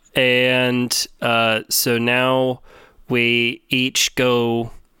 Okay, and so now we each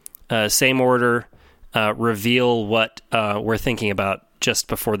go same order, reveal what we're thinking about just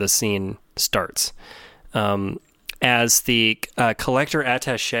before the scene starts. As the collector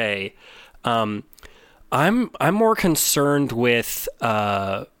attaché, I'm more concerned with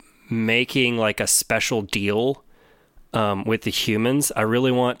making like a special deal with the humans. I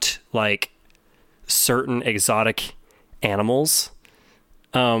really want like certain exotic animals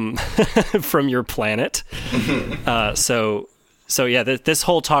from your planet. So yeah, this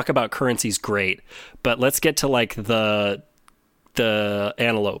whole talk about currency is great, but let's get to like the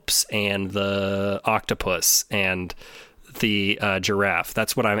antelopes and the octopus and the giraffe.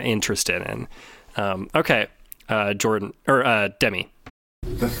 That's what I'm interested in. Okay, Jordan or Demi.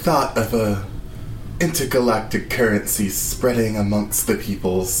 The thought of a intergalactic currency spreading amongst the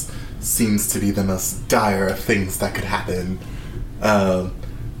peoples seems to be the most dire of things that could happen.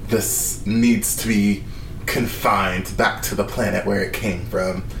 This needs to be confined back to the planet where it came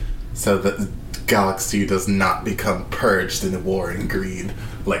from, so that the galaxy does not become purged in war and greed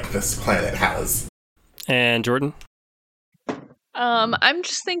like this planet has. And Jordan? I'm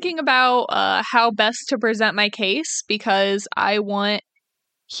just thinking about how best to present my case, because I want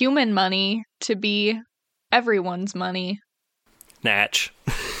human money to be everyone's money. Natch.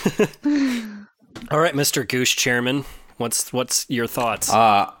 All right, Mr. Goosh Chairman, what's your thoughts?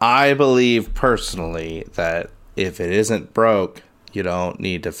 I believe personally that if it isn't broke, you don't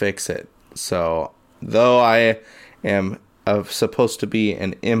need to fix it. So, though I am supposed to be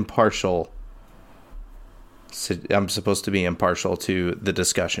I'm supposed to be impartial to the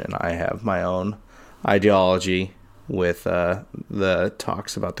discussion. I have my own ideology with the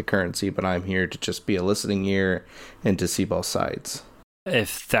talks about the currency, but I'm here to just be a listening ear and to see both sides.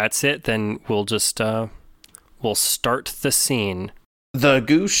 If that's it, then we'll just we'll start the scene. The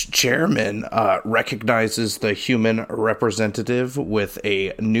Goosh chairman recognizes the human representative with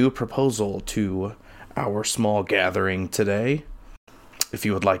a new proposal to our small gathering today. If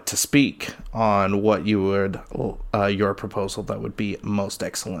you would like to speak on what you would, your proposal, that would be most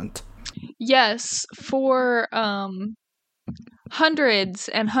excellent. Yes, for hundreds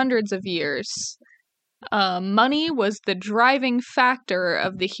and hundreds of years, money was the driving factor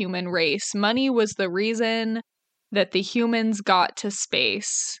of the human race. Money was the reason that the humans got to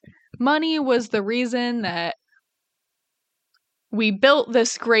space. Money was the reason that we built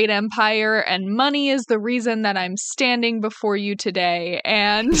this great empire, and money is the reason that I'm standing before you today.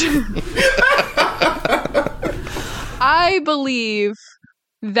 And I believe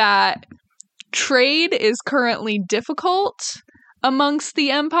that trade is currently difficult amongst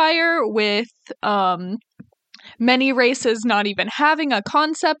the empire, with many races not even having a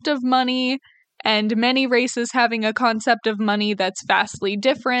concept of money, and many races having a concept of money that's vastly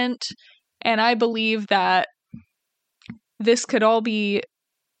different. And I believe that this could all be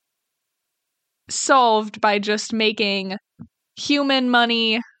solved by just making human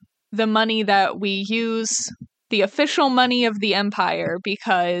money the money that we use, the official money of the empire,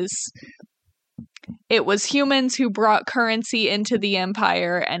 because it was humans who brought currency into the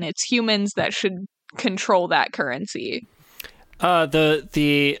empire, and it's humans that should control that currency.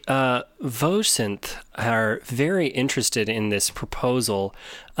 The Vosanth are very interested in this proposal,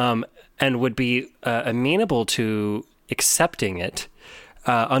 and would be amenable to accepting it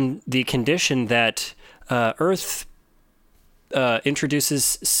on the condition that Earth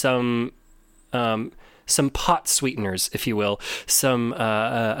introduces some pot sweeteners, if you will, some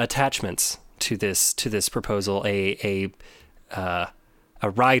attachments to this proposal. A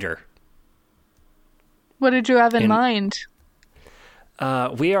rider. What did you have in mind?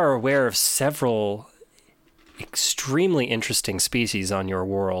 We are aware of several extremely interesting species on your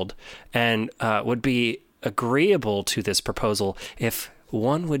world, and would be agreeable to this proposal if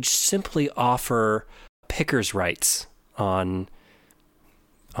one would simply offer pickers' rights on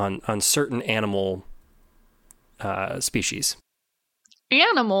certain animal species.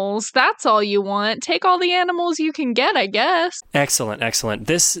 Animals? That's all you want? Take all the animals you can get, I guess. Excellent.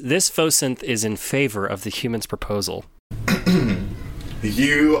 This Vosanth is in favor of the human's proposal.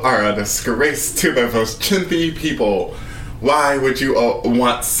 You are a disgrace to the Vosanthi people. Why would you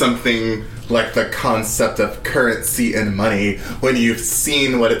want something like the concept of currency and money when you've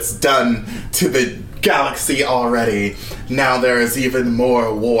seen what it's done to the galaxy already? Now there is even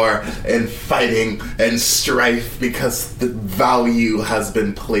more war and fighting and strife because the value has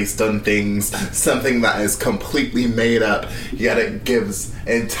been placed on things, something that is completely made up, yet it gives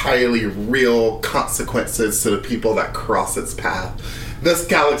entirely real consequences to the people that cross its path. This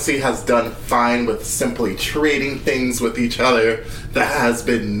galaxy has done fine with simply trading things with each other that has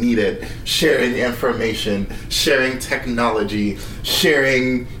been needed, sharing information, sharing technology,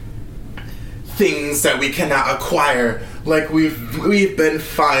 sharing things that we cannot acquire. Like we've been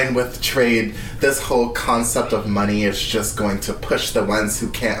fine with trade. This whole concept of money is just going to push the ones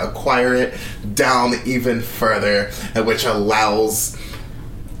who can't acquire it down even further, which allows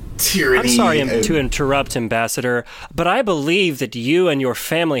tyranny. I'm sorry to interrupt, Ambassador, but I believe that you and your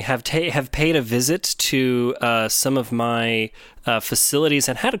family have paid a visit to some of my facilities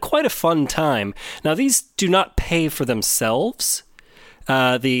and had quite a fun time. Now, these do not pay for themselves.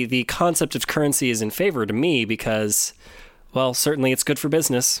 The concept of currency is in favor to me because, well, certainly it's good for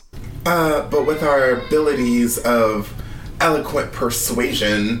business. But with our abilities of eloquent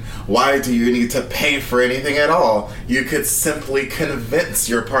persuasion, why do you need to pay for anything at all? You could simply convince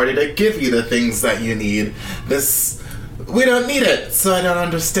your party to give you the things that you need. We don't need it, so I don't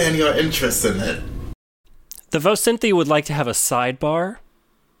understand your interest in it. The Vosanthi would like to have a sidebar,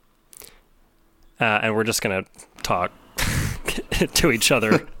 and we're just going to talk to each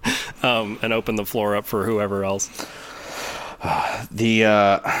other and open the floor up for whoever else.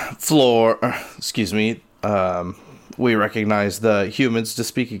 We recognize the humans to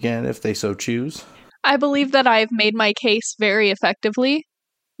speak again if they so choose. I believe that I've made my case very effectively,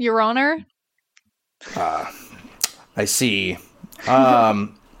 Your Honor. I see.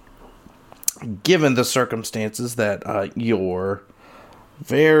 Given the circumstances that your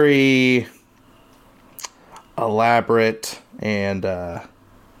very elaborate and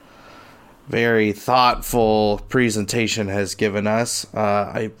very thoughtful presentation has given us,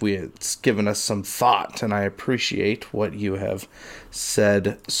 it's given us some thought, and I appreciate what you have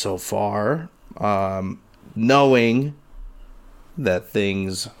said so far. Knowing that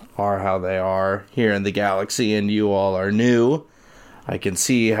things are how they are here in the galaxy and you all are new, I can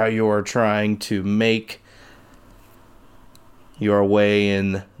see how you are trying to make your way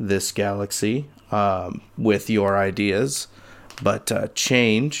in this galaxy with your ideas, but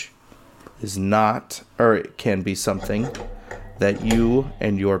change is not, or it can be something that you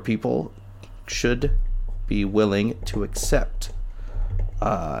and your people should be willing to accept.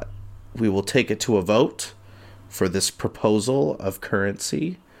 We will take it to a vote for this proposal of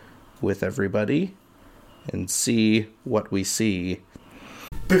currency with everybody and see what we see.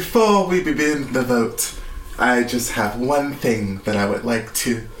 Before we begin the vote, I just have one thing that I would like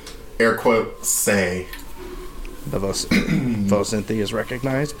to, air quote, say. The Vocynthi is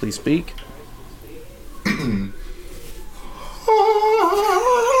recognized. Please speak.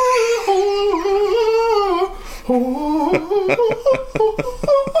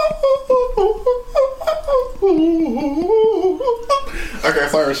 Okay,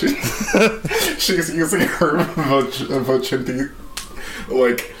 sorry. She's using her Vocynthi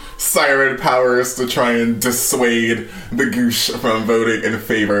like siren powers to try and dissuade the Goosh from voting in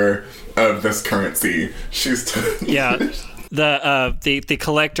favor of this currency. Yeah. The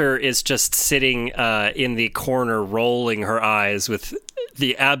collector is just sitting in the corner, rolling her eyes with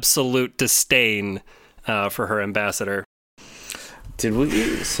the absolute disdain for her ambassador. Did we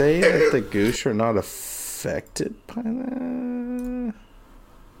say that the Goosh are not affected by that?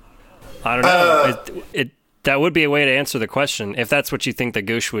 I don't know. That would be a way to answer the question, if that's what you think the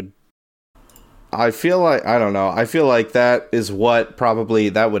Goosh would. I feel like, I don't know. I feel like that is what probably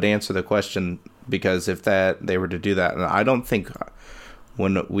that would answer the question, because if they were to do that, and I don't think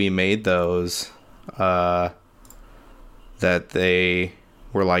when we made those that they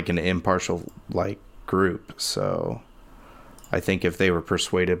were like an impartial like group. So I think if they were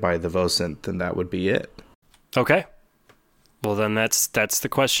persuaded by the Vocynth, then that would be it. Okay. Well, then that's the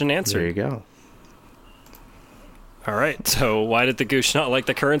question answered. There you go. All right. So why did the Goosh not like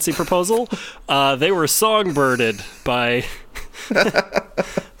the currency proposal? They were songbirded by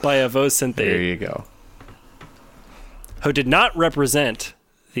a Vocynthi. There you go. Who did not represent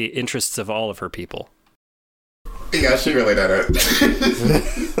the interests of all of her people. Yeah, she really did it.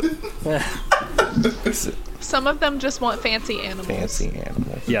 Some of them just want fancy animals. Fancy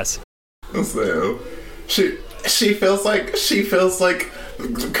animals. Yes. So she feels like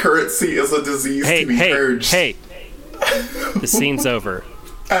currency is a disease to be purged. Hey. The scene's over.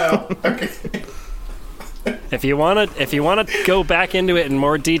 Oh, okay. If you want to go back into it in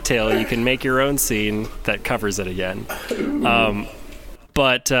more detail, you can make your own scene that covers it again.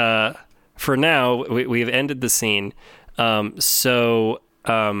 But for now, we've ended the scene. So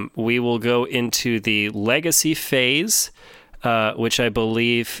we will go into the legacy phase, which I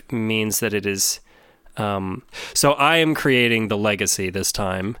believe means that it is. So I am creating the legacy this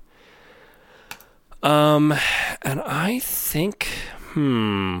time. And I think,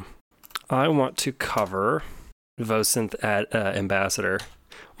 I want to cover Vocynth ambassador.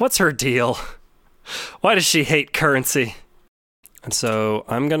 What's her deal? Why does she hate currency? And so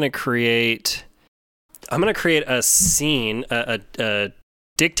I'm gonna create a scene, a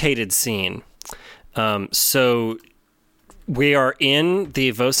dictated scene. So we are in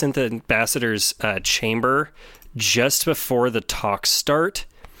the Vocynth ambassador's chamber just before the talks start.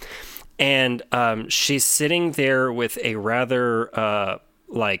 And she's sitting there with a rather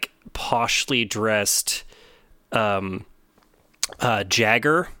like poshly dressed Jagger,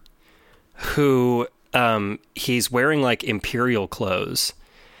 who he's wearing like imperial clothes,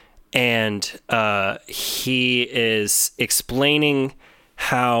 and he is explaining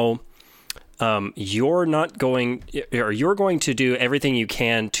how you're going to do everything you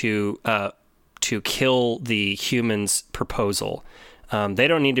can to kill the humans' proposal. They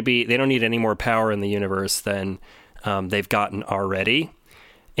don't need any more power in the universe than they've gotten already.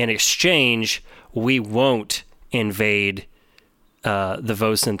 In exchange, we won't invade the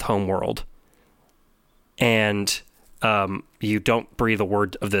Vocynth homeworld. And you don't breathe a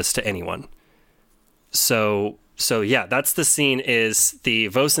word of this to anyone. So yeah, that's the scene. Is the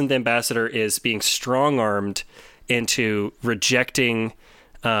Vocynth ambassador is being strong-armed into rejecting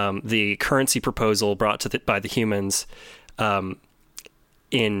the currency proposal brought by the humans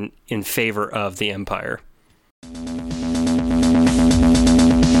in favor of the Empire.